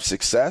going to have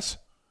success?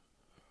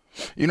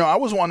 I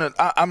was one of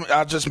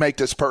I'll just make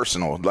this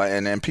personal,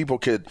 and people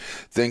could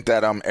think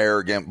that I'm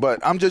arrogant, but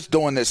I'm just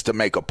doing this to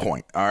make a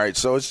point. All right,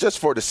 so it's just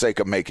for the sake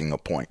of making a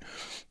point.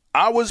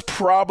 I was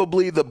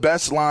probably the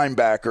best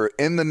linebacker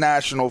in the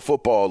National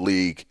Football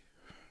League,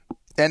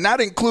 and that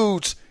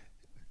includes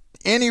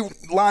any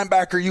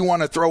linebacker you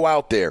want to throw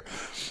out there.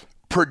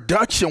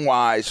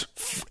 Production-wise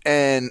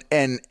and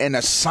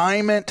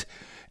assignment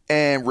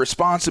and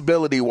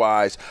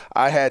responsibility-wise,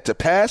 I had to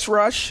pass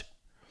rush.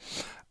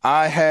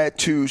 I had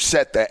to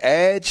set the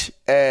edge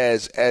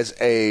as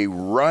a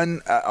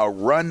run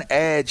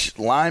edge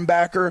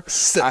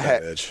linebacker.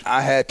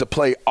 I had to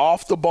play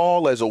off the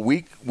ball as a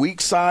weak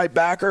side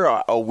backer,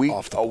 a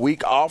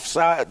weak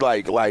offside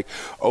like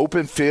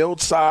open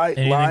field side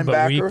anything linebacker.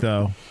 But weak,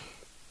 though.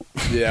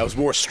 Yeah, it was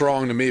more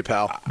strong to me,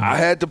 pal. I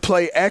had to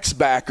play X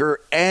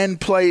backer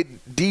and play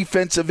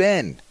defensive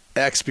end.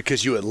 X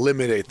because you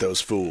eliminate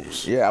those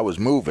fools. Yeah, I was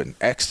moving.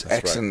 X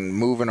right. and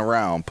moving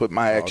around. Put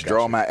my X,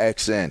 draw my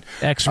X in.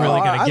 X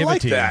really going to give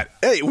it to that.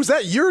 you. Hey, was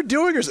that your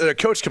doing or did a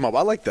coach come up?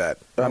 I like that.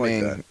 I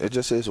mean, it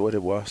just is what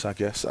it was, I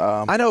guess.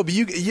 I know, but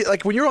you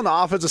like when you're on the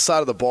offensive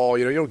side of the ball,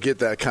 you don't get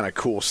that kind of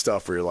cool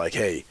stuff where you're like,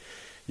 hey,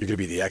 you're going to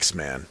be the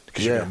X-Man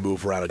because you're going to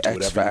move around and do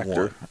whatever you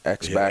want.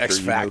 X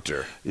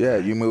factor.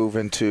 You move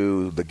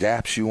into the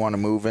gaps you want to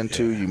move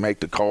into. You make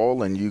the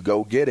call and you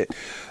go get it.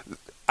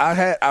 I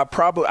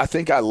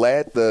think I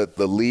led the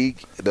league,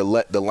 the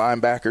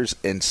linebackers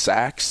in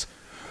sacks.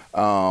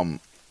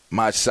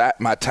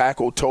 My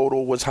tackle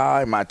total was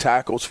high. My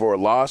tackles for a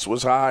loss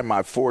was high.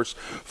 My forced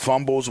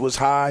fumbles was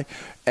high,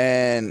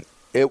 and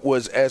it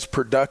was as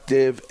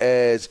productive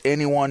as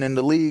anyone in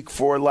the league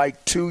for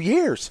like 2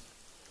 years.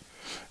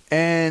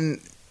 And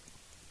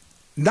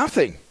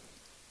nothing,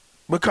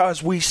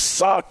 because we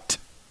sucked.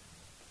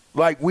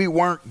 Like, we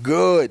weren't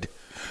good.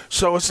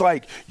 So it's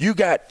like you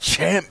got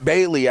Champ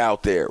Bailey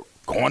out there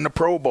going to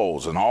Pro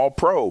Bowls and all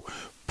pro,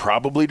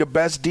 probably the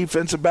best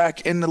defensive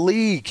back in the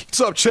league. What's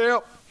up,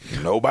 Champ?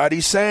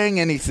 Nobody's saying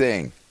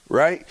anything,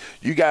 right?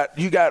 You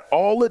got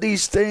all of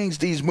these things,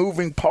 these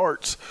moving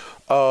parts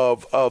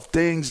of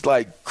things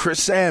like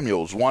Chris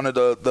Samuels, one of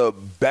the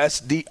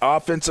best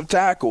offensive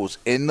tackles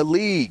in the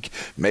league,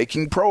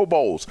 making Pro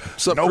Bowls.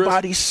 So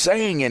nobody's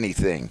saying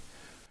anything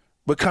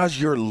because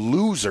you're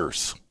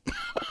losers.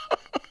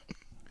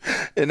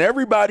 And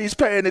everybody's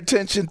paying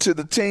attention to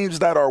the teams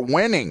that are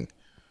winning.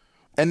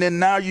 And then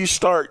now you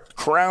start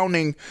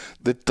crowning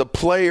the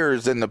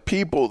players and the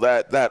people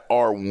that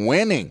are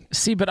winning.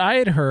 See, but I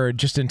had heard,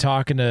 just in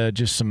talking to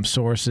just some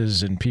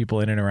sources and people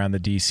in and around the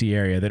D.C.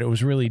 area, that it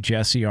was really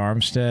Jesse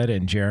Armstead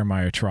and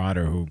Jeremiah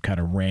Trotter who kind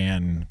of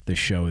ran the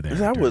show there.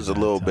 That was a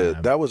little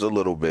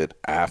bit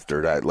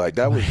after that. Like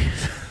that was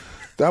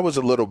that was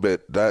a little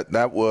bit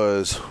that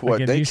was what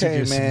again, they these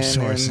came are just in.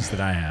 Some sources that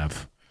I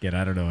have. Again,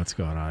 I don't know what's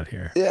going on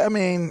here. Yeah, I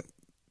mean,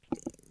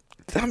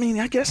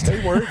 I guess they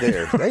were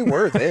there. They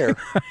were there.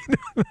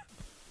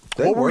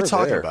 What were we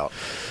talking about?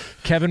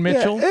 Kevin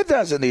Mitchell? Yeah, it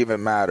doesn't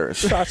even matter.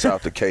 Shouts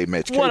out to K.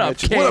 Mitch. What up,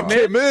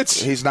 K.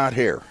 Mitch? He's not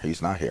here.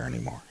 He's not here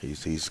anymore.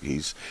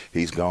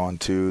 He's gone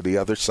to the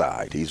other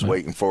side. He's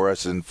waiting for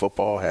us in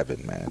football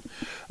heaven,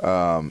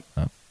 man.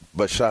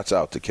 But shouts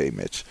out to K.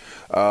 Mitch.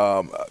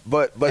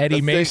 But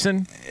Eddie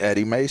Mason?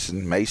 Eddie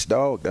Mason, Mace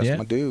Dog. That's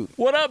my dude.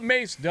 What up,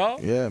 Mace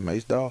Dog? Yeah,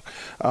 Mace Dog.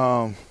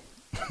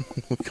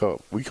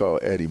 We call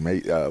Eddie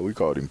we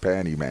called him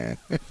Panty Man.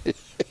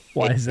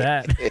 Why is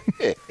that?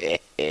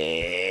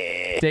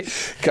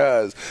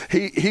 Because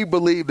he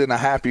believed in a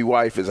happy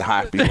wife is a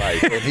happy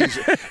life,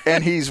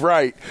 and he's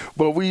right.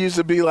 But we used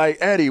to be like,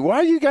 Eddie,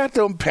 why you got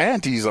them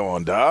panties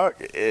on, dog?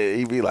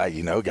 He'd be like,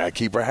 gotta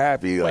keep her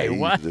happy. Wait, like,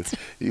 what?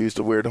 He used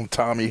to wear them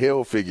Tommy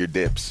Hilfiger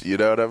dips. You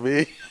know what I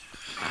mean?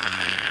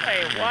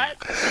 Wait, what?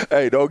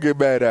 Hey, don't get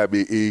mad at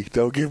me, E.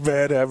 Don't get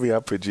mad at me.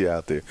 I put you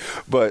out there.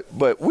 But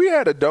we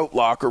had a dope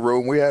locker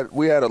room. We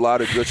had a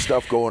lot of good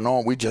stuff going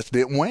on. We just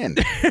didn't win.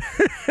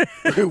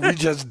 We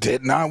just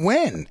did not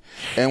win.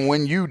 And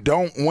when you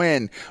don't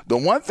win, the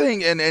one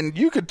thing, and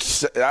you could,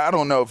 I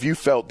don't know if you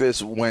felt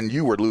this when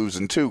you were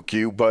losing too,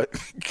 Q, but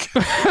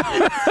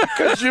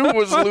because you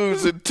was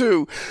losing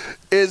too,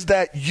 is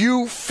that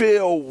you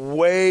feel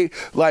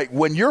like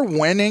when you're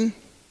winning,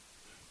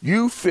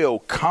 you feel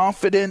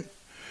confident,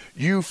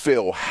 you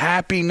feel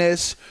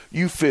happiness,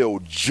 you feel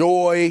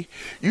joy,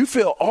 you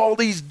feel all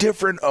these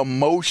different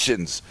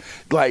emotions.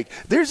 Like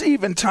there's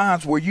even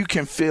times where you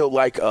can feel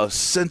like a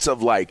sense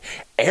of like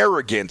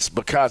arrogance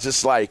because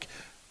it's like,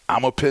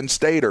 I'm a Penn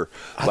Stater.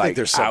 I think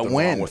there's something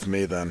wrong with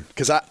me then,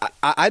 because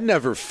I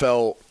never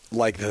felt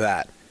like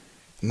that.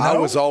 No? I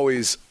was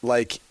always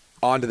like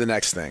on to the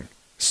next thing.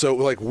 So,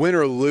 like, win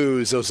or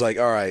lose, it was like,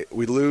 all right,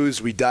 we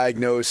lose, we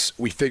diagnose,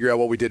 we figure out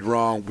what we did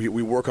wrong, we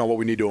work on what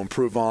we need to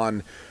improve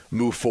on,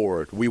 move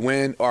forward. We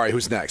win, all right,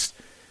 who's next?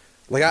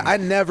 Like, I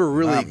never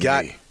really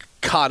got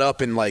caught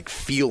up in, like,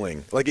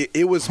 feeling. Like,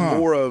 it was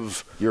more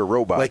of – you're a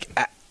robot. Like,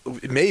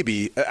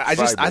 maybe. I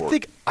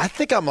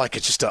think I'm, like,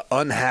 just an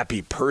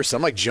unhappy person.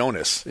 I'm like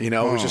Jonas,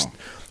 It's just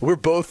we're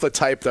both the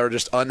type that are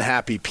just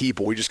unhappy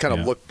people. We just kind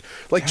of look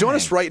 – like,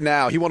 Jonas right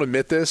now, he won't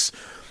admit this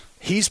 –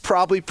 He's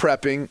probably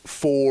prepping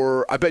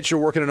for, I bet you're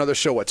working another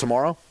show,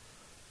 tomorrow?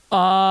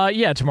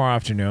 Yeah, tomorrow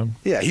afternoon.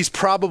 Yeah, he's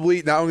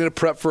probably, now I'm going to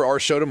prep for our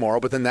show tomorrow,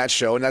 but then that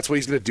show, and that's what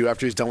he's going to do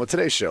after he's done with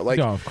today's show. Like,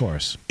 of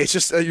course. It's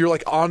just, you're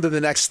like on to the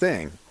next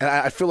thing. And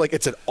I feel like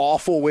it's an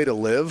awful way to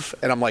live,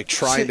 and I'm like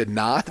trying to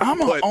not.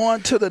 I'm an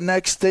on to the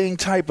next thing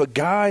type of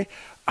guy.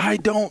 I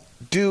don't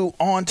do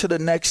on to the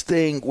next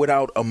thing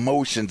without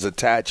emotions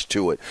attached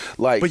to it.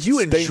 But you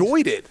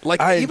enjoyed it. Like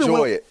I even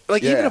enjoy it.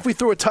 Like even if we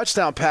threw a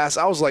touchdown pass,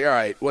 I was like, all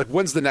right, like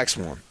when's the next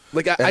one?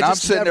 Like I'm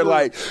sitting there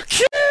like,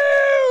 Q!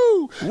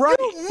 Right.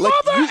 You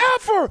mother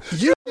effer!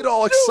 You get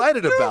all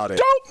excited about it.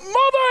 Don't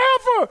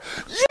mother effer!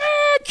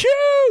 Yeah,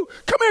 Q!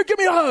 Come here, give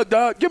me a hug,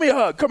 dog. Give me a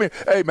hug. Come here.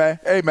 Hey,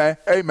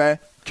 man.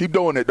 Keep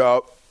doing it,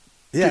 dog.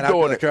 Yeah, Keep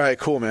doing it. All right,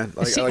 cool, man.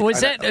 Like, See,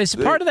 was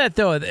part of that,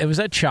 though, it was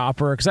that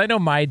Chopper? Because I know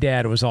my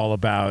dad was all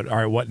about, all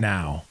right, what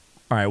now?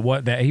 All right,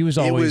 what that? He was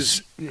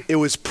always. It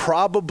was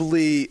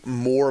probably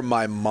more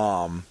my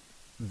mom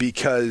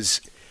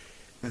because,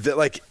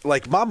 like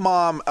my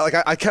mom, like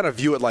I kind of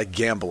view it like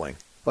gambling.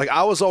 Like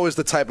I was always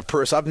the type of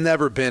person. I've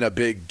never been a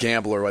big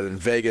gambler, whether in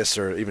Vegas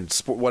or even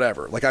sport,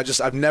 whatever. Like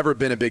I've never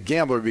been a big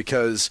gambler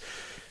because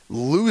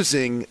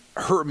losing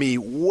hurt me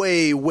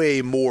way,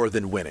 way more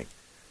than winning.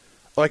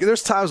 Like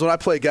there's times when I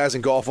play guys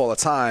in golf all the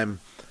time,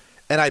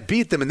 and I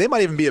beat them, and they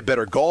might even be a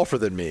better golfer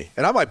than me,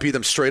 and I might beat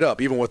them straight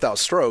up, even without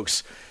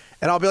strokes.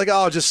 And I'll be like,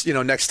 oh, just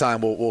next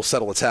time we'll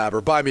settle a tab or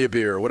buy me a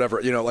beer or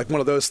whatever, like one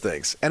of those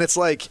things. And it's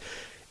like,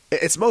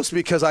 it's mostly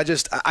because I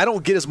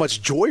don't get as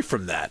much joy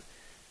from that.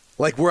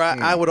 Like where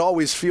I would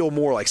always feel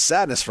more like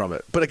sadness from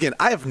it. But again,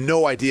 I have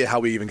no idea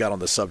how we even got on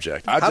this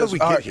subject. How did we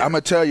get here? I'm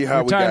going to tell you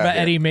how we got there. We're talking about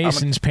here. Eddie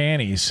Mason's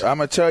panties. I'm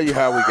going to tell you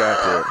how we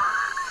got there.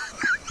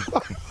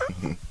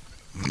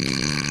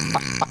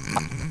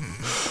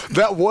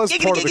 That was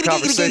part of the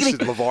conversation,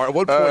 LaVar. At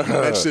one point, you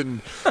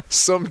mentioned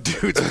some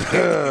dude's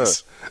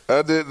panties.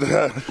 I did.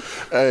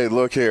 Hey,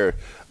 look here.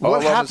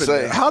 What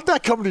happened? How'd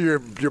that come to your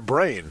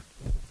brain?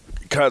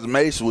 Because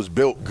Mace was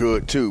built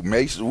good, too.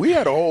 Mace, we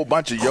had a whole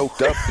bunch of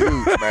yoked up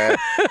dudes, man.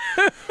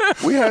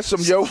 We had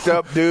some yoked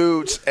up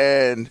dudes,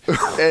 and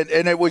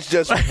it was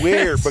just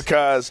weird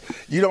because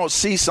you don't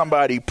see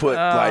somebody put,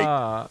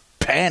 like,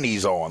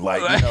 panties on.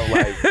 Like,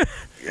 like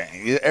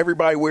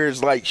everybody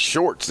wears, like,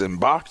 shorts and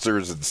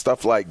boxers and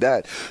stuff like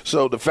that.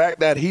 So the fact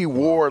that he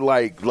wore,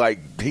 like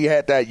he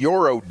had that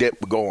Euro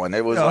dip going,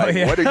 it was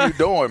what are you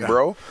doing,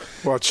 bro?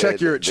 Well,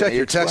 check your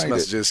text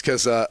messages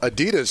because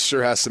Adidas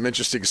sure has some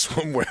interesting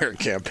swimwear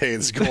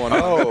campaigns going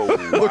on. Oh,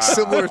 wow. Looks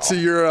similar to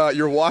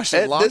your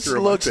Washington locker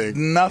room. This looks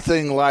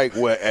nothing like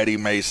what Eddie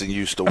Mason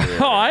used to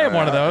wear. Oh, I have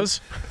one of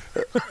those.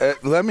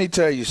 Let me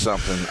tell you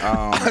something.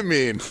 I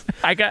mean,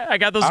 I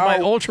got those in my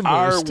Ultra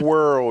Boost. Our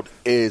world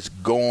is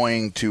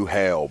going to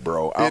hell,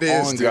 bro. It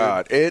is, dude.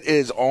 God, it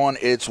is on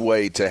its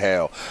way to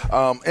hell.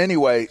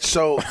 Anyway,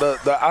 so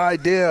the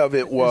idea of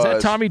it was. Is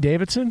that Tommy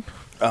Davidson?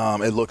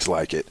 It looks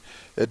like it.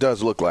 It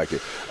does look like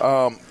it.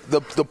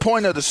 The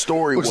point of the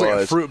story looks was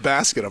like a fruit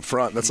basket up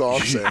front. That's all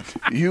I'm saying.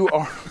 You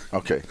are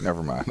okay.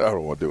 Never mind. I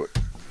don't want to do it.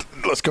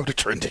 Let's go to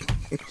trending.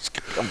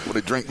 I'm going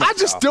to drink. I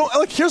just don't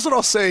like. Here's what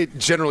I'll say.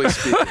 Generally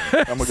speaking,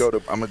 I'm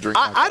gonna drink.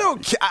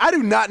 I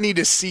do not need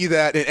to see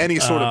that in any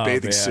sort of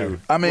bathing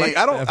suit. I mean, like,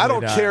 I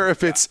don't care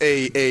if it's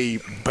a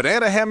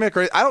banana hammock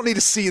or I don't need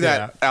to see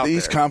that out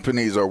These there.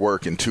 companies are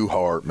working too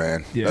hard,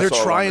 man. Yeah. They're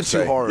trying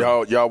too hard.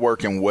 Y'all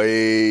working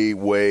way.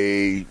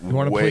 You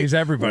want to please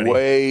everybody.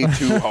 Way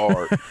too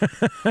hard.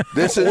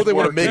 This is. Or they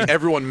want to make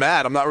everyone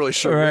mad. I'm not really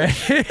sure.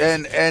 Right.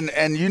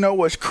 And you know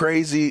what's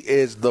crazy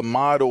is the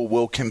model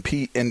will compete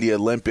in the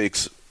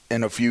Olympics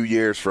in a few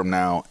years from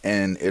now,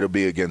 and it'll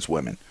be against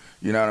women.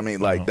 You know what I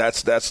mean? Like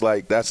that's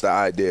the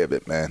idea of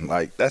it, man.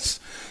 Like that's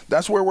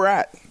where we're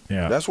at.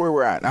 Yeah, that's where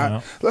we're at.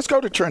 Now, let's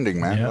go to trending,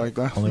 man. Yeah. Like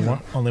that.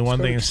 Only one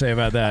thing to say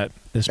about that.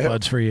 This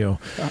bud's for you.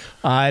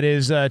 It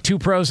is Two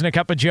Pros and a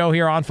Cup of Joe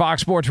here on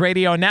Fox Sports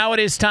Radio. Now it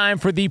is time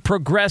for the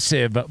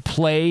Progressive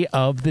Play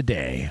of the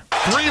Day.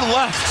 3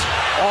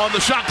 left on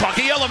the shot clock.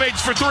 He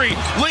elevates for 3.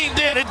 Leaned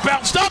in. It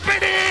bounced up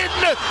and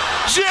in.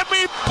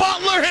 Jimmy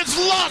Butler has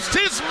lost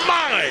his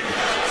mind.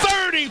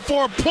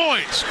 34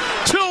 points.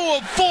 2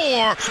 of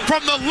 4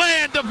 from the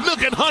land of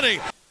milk and honey.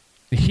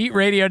 The Heat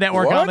Radio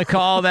Network on the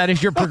call. That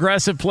is your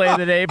Progressive Play of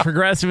the Day.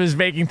 Progressive is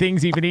making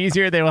things even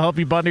easier. They will help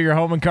you bundle your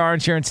home and car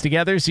insurance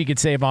together so you can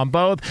save on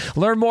both.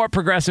 Learn more at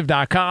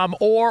Progressive.com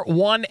or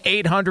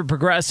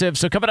 1-800-PROGRESSIVE.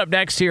 So coming up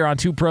next here on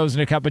Two Pros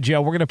and a Cup of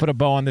Joe, we're going to put a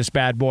bow on this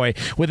bad boy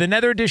with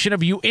another edition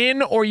of You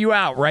In or You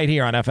Out right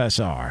here on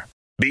FSR.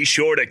 Be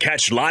sure to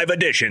catch live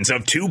editions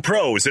of Two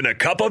Pros and a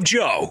Cup of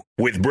Joe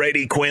with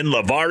Brady Quinn,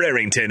 LaVar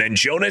Arrington, and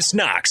Jonas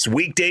Knox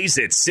weekdays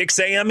at 6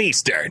 a.m.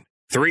 Eastern,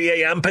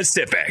 3 a.m.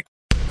 Pacific.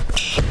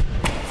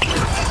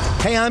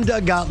 Hey, I'm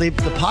Doug Gottlieb.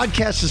 The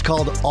podcast is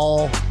called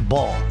All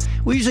Ball.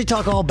 We usually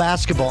talk all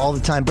basketball all the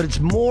time, but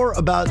it's more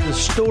about the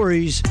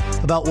stories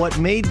about what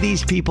made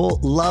these people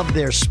love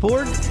their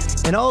sport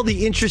and all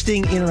the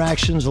interesting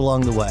interactions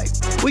along the way.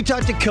 We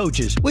talk to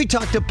coaches. We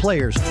talk to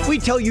players. We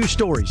tell you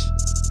stories.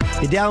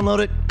 You download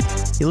it.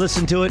 You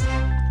listen to it.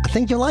 I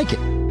think you'll like it.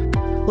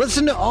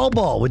 Listen to All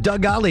Ball with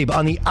Doug Gottlieb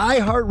on the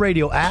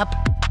iHeartRadio app,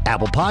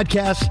 Apple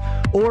Podcasts,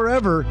 or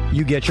wherever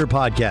you get your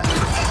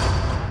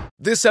podcasts.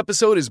 This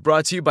episode is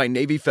brought to you by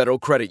Navy Federal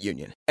Credit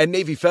Union. At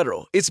Navy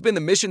Federal, it's been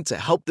the mission to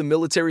help the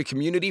military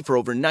community for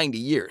over 90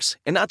 years.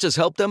 And not just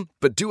help them,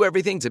 but do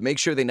everything to make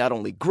sure they not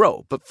only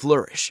grow, but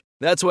flourish.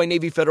 That's why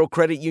Navy Federal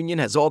Credit Union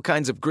has all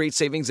kinds of great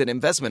savings and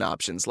investment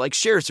options like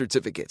share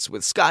certificates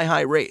with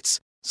sky-high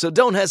rates. So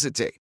don't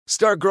hesitate.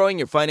 Start growing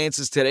your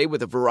finances today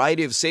with a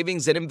variety of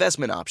savings and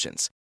investment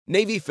options.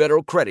 Navy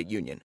Federal Credit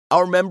Union.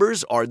 Our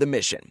members are the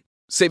mission.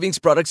 Savings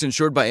products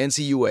insured by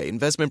NCUA.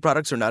 Investment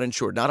products are not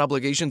insured, not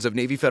obligations of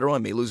Navy Federal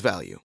and may lose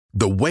value.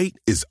 The wait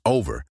is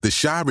over. The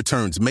Chi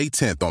returns May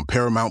 10th on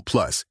Paramount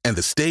Plus, and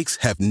the stakes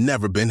have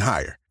never been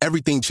higher.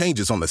 Everything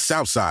changes on the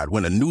South Side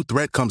when a new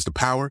threat comes to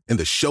power in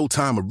the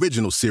Showtime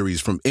original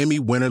series from Emmy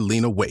winner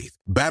Lena Waithe.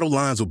 Battle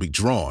lines will be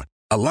drawn,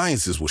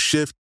 alliances will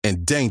shift,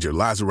 and danger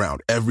lies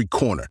around every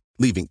corner,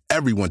 leaving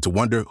everyone to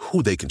wonder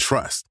who they can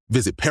trust.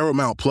 Visit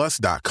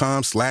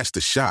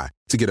ParamountPlus.com/The Chi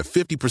to get a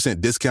 50%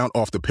 discount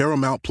off the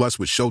Paramount Plus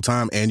with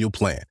Showtime annual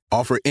plan.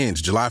 Offer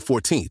ends July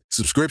 14th.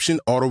 Subscription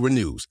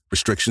auto-renews.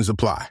 Restrictions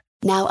apply.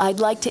 Now I'd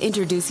like to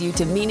introduce you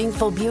to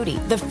Meaningful Beauty,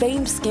 the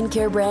famed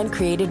skincare brand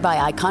created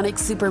by iconic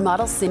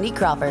supermodel Cindy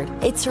Crawford.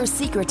 It's her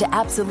secret to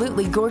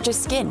absolutely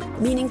gorgeous skin.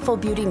 Meaningful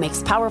Beauty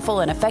makes powerful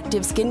and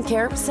effective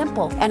skincare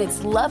simple, and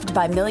it's loved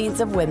by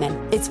millions of women.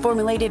 It's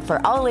formulated for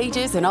all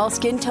ages and all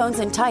skin tones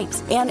and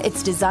types, and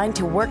it's designed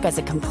to work as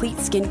a complete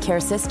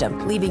skincare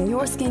system, leaving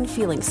your skin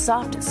feeling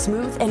soft,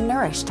 smooth, and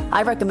nourished.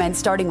 I recommend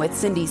starting with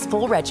Cindy's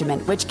full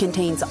regimen, which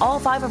contains all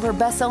 5 of her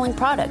best-selling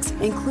products,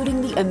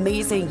 including the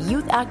amazing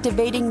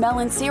youth-activating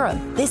Melon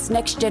Serum. This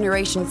next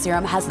generation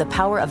serum has the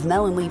power of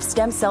melon leaf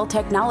stem cell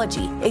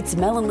technology. It's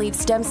melon leaf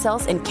stem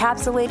cells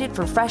encapsulated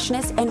for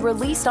freshness and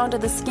released onto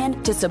the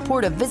skin to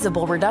support a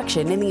visible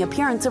reduction in the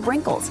appearance of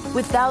wrinkles.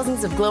 With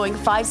thousands of glowing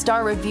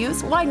 5-star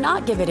reviews, why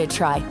not give it a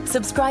try?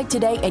 Subscribe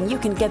today and you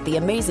can get the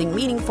amazing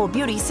Meaningful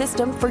Beauty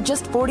system for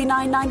just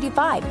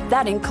 $49.95.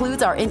 That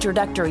includes our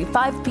introductory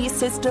 5-piece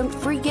system,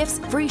 free gifts,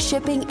 free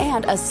shipping,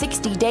 and a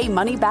 60-day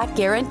money-back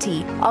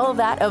guarantee. All of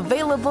that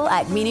available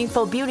at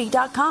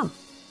meaningfulbeauty.com.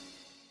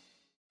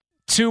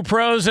 Two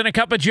pros and a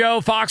cup of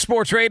Joe, Fox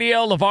Sports Radio,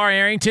 LaVar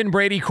Arrington,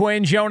 Brady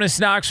Quinn, Jonas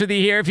Knox with you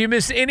here. If you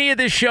missed any of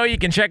this show, you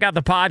can check out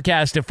the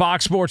podcast at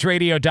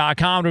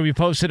foxsportsradio.com. It'll be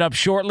posted up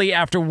shortly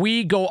after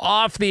we go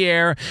off the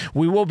air.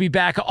 We will be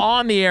back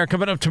on the air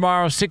coming up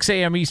tomorrow, 6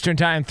 a.m. Eastern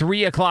Time,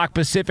 3 o'clock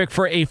Pacific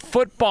for a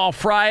Football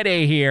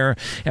Friday here.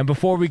 And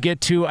before we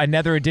get to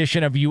another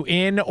edition of You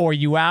In or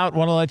You Out,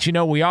 want to let you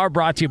know we are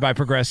brought to you by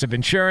Progressive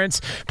Insurance.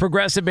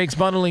 Progressive makes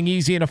bundling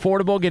easy and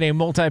affordable. Get a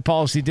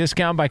multi-policy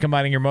discount by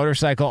combining your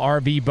motorcycle,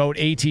 RV, boat,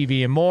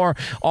 ATV, and more.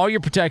 All your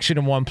protection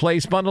in one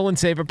place. Bundle and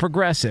save at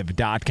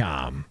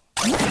Progressive.com.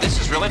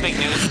 This is really big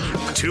news.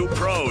 Two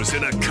pros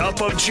and a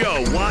cup of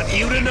Joe want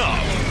you to know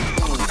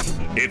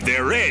if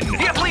they're in.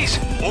 Yeah, please.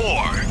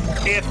 Or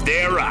if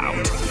they're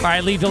out. All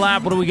right, leave the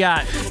lap. What do we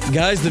got?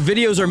 Guys, the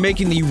videos are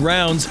making the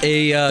rounds.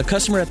 A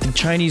customer at the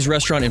Chinese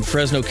restaurant in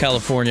Fresno,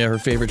 California, her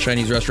favorite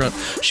Chinese restaurant,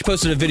 she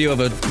posted a video of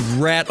a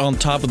rat on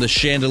top of the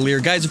chandelier.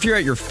 Guys, if you're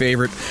at your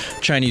favorite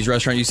Chinese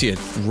restaurant, you see a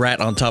rat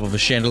on top of a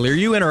chandelier,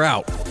 you in or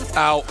out?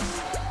 Out.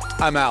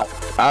 I'm out.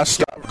 I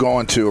stopped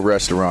going to a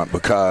restaurant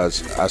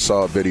because I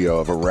saw a video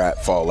of a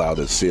rat fall out of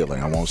the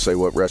ceiling. I won't say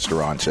what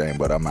restaurant chain,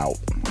 but I'm out.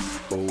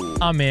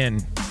 I'm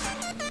in.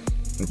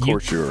 Of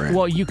course you're in.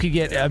 Well, you could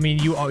get, I mean,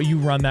 you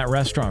run that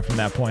restaurant from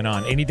that point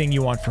on. Anything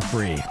you want for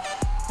free.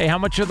 Hey, how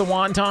much are the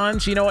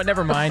wontons? You know what?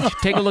 Never mind.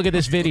 Take a look at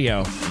this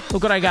video.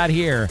 Look what I got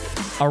here.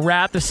 A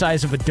rat the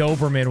size of a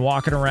Doberman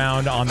walking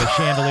around on the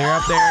chandelier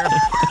up there.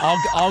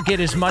 I'll get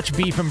as much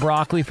beef and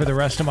broccoli for the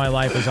rest of my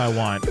life as I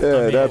want.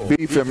 Yeah, that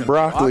beef and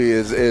broccoli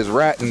is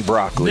rat and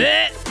broccoli.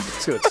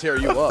 It's going to tear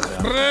you up,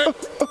 man.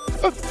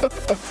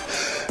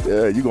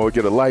 Yeah, you're going to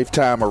get a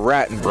lifetime of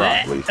rat and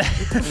broccoli.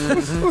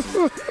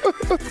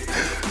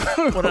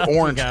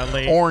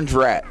 Orange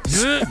rat.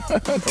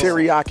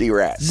 Teriyaki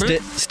rat.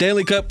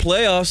 Stanley Cup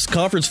playoffs,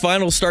 conference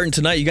finals starting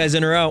tonight. You guys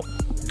in or out?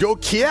 Go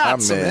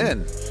Cats. I'm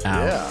in.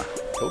 Out. Yeah.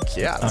 Go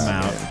Cats.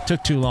 I'm out.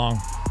 Took too long.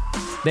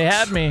 They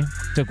had me.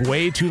 Took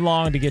way too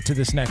long to get to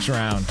this next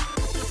round.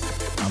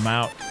 I'm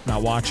out.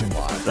 Not watching.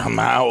 I'm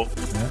out.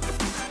 Yep.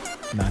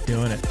 Not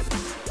doing it.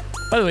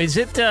 By the way, is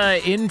it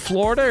in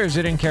Florida or is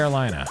it in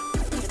Carolina?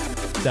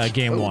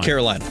 Game 1.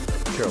 Carolina, yeah.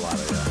 I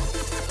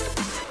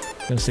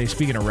was going to say,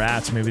 speaking of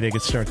rats, maybe they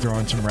could start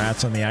throwing some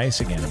rats on the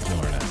ice again in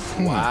Florida.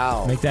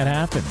 Wow. Make that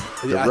happen.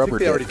 Yeah, I think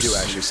they already do,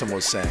 actually, someone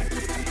was saying.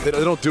 They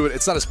don't do it.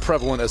 It's not as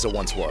prevalent as it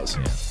once was.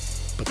 Yeah.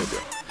 But they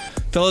do.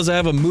 Fellas, I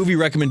have a movie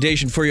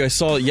recommendation for you. I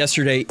saw it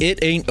yesterday.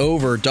 It Ain't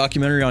Over,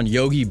 documentary on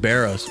Yogi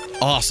Berra.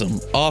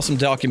 Awesome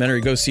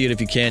documentary. Go see it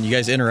if you can. You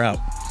guys in or out?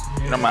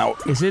 I'm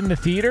out. Is it in the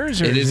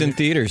theaters? Or it is in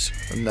theaters.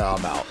 No,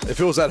 I'm out. If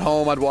it was at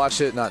home, I'd watch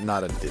it. Not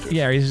in theaters.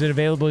 Yeah, is it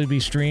available to be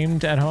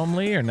streamed at home,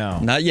 Lee, or no?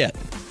 Not yet.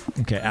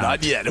 Okay, out.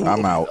 Not yet.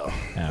 I'm out.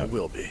 Out. It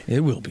will be. It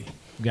will be.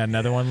 You got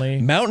another one,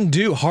 Lee? Mountain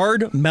Dew,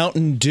 hard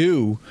Mountain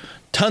Dew.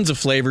 Tons of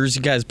flavors.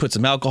 You guys put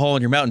some alcohol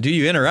in your Mountain Dew.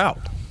 You in or out?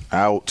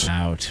 Out.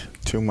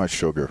 Too much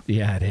sugar.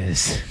 Yeah, it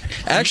is.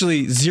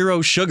 Actually,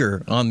 zero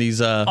sugar on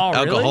these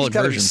alcoholic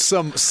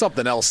versions.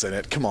 Something else in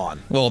it. Come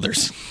on. Well,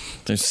 there's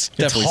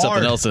definitely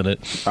something else in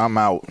it. I'm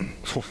out.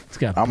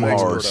 I'm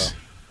ours.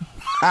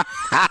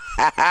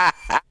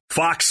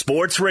 Fox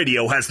Sports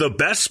Radio has the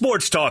best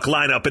sports talk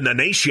lineup in the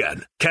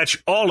nation.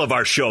 Catch all of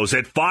our shows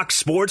at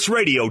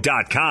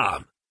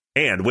foxsportsradio.com.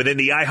 And within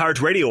the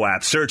iHeartRadio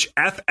app, search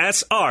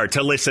FSR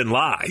to listen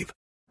live.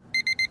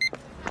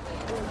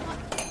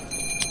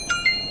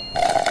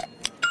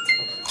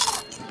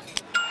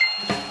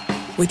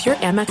 With your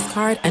Amex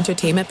card,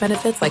 entertainment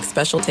benefits like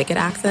special ticket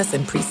access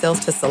and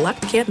pre-sales to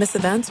select can't-miss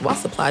events while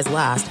supplies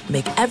last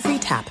make every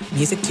tap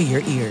music to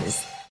your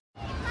ears.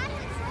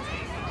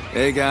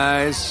 Hey,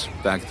 guys.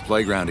 Back at the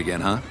playground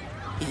again, huh?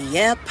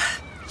 Yep.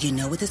 You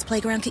know what this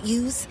playground could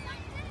use?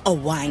 A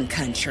wine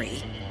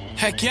country.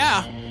 Heck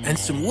yeah, and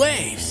some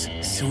waves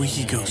so we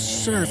could go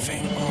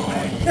surfing.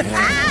 Oh,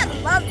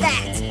 yeah. Love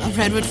that. A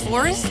redwood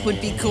forest would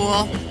be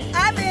cool.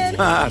 I'm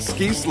in.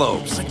 Ski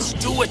slopes. Let's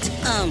do it.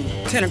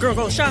 Can a girl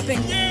go shopping?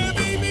 Yeah,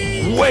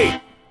 baby.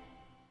 Wait.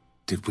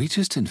 Did we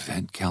just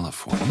invent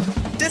California?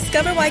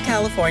 Discover why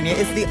California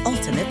is the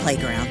ultimate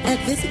playground at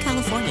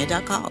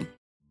visitcalifornia.com.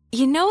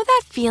 You know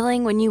that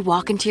feeling when you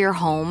walk into your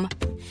home,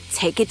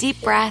 take a deep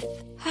breath,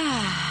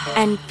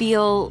 and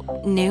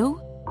feel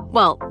new?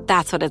 Well,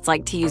 that's what it's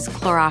like to use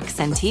Clorox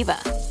Scentiva.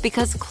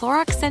 Because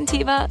Clorox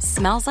Scentiva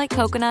smells like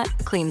coconut,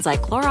 cleans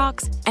like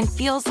Clorox, and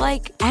feels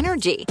like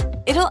energy.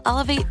 It'll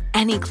elevate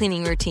any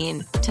cleaning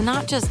routine to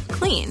not just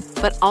clean,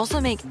 but also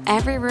make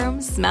every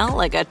room smell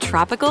like a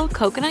tropical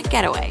coconut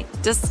getaway.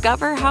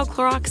 Discover how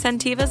Clorox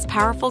Scentiva's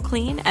powerful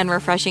clean and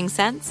refreshing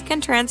scents can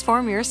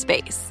transform your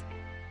space.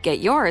 Get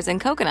yours in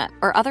coconut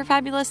or other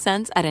fabulous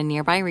scents at a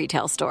nearby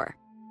retail store.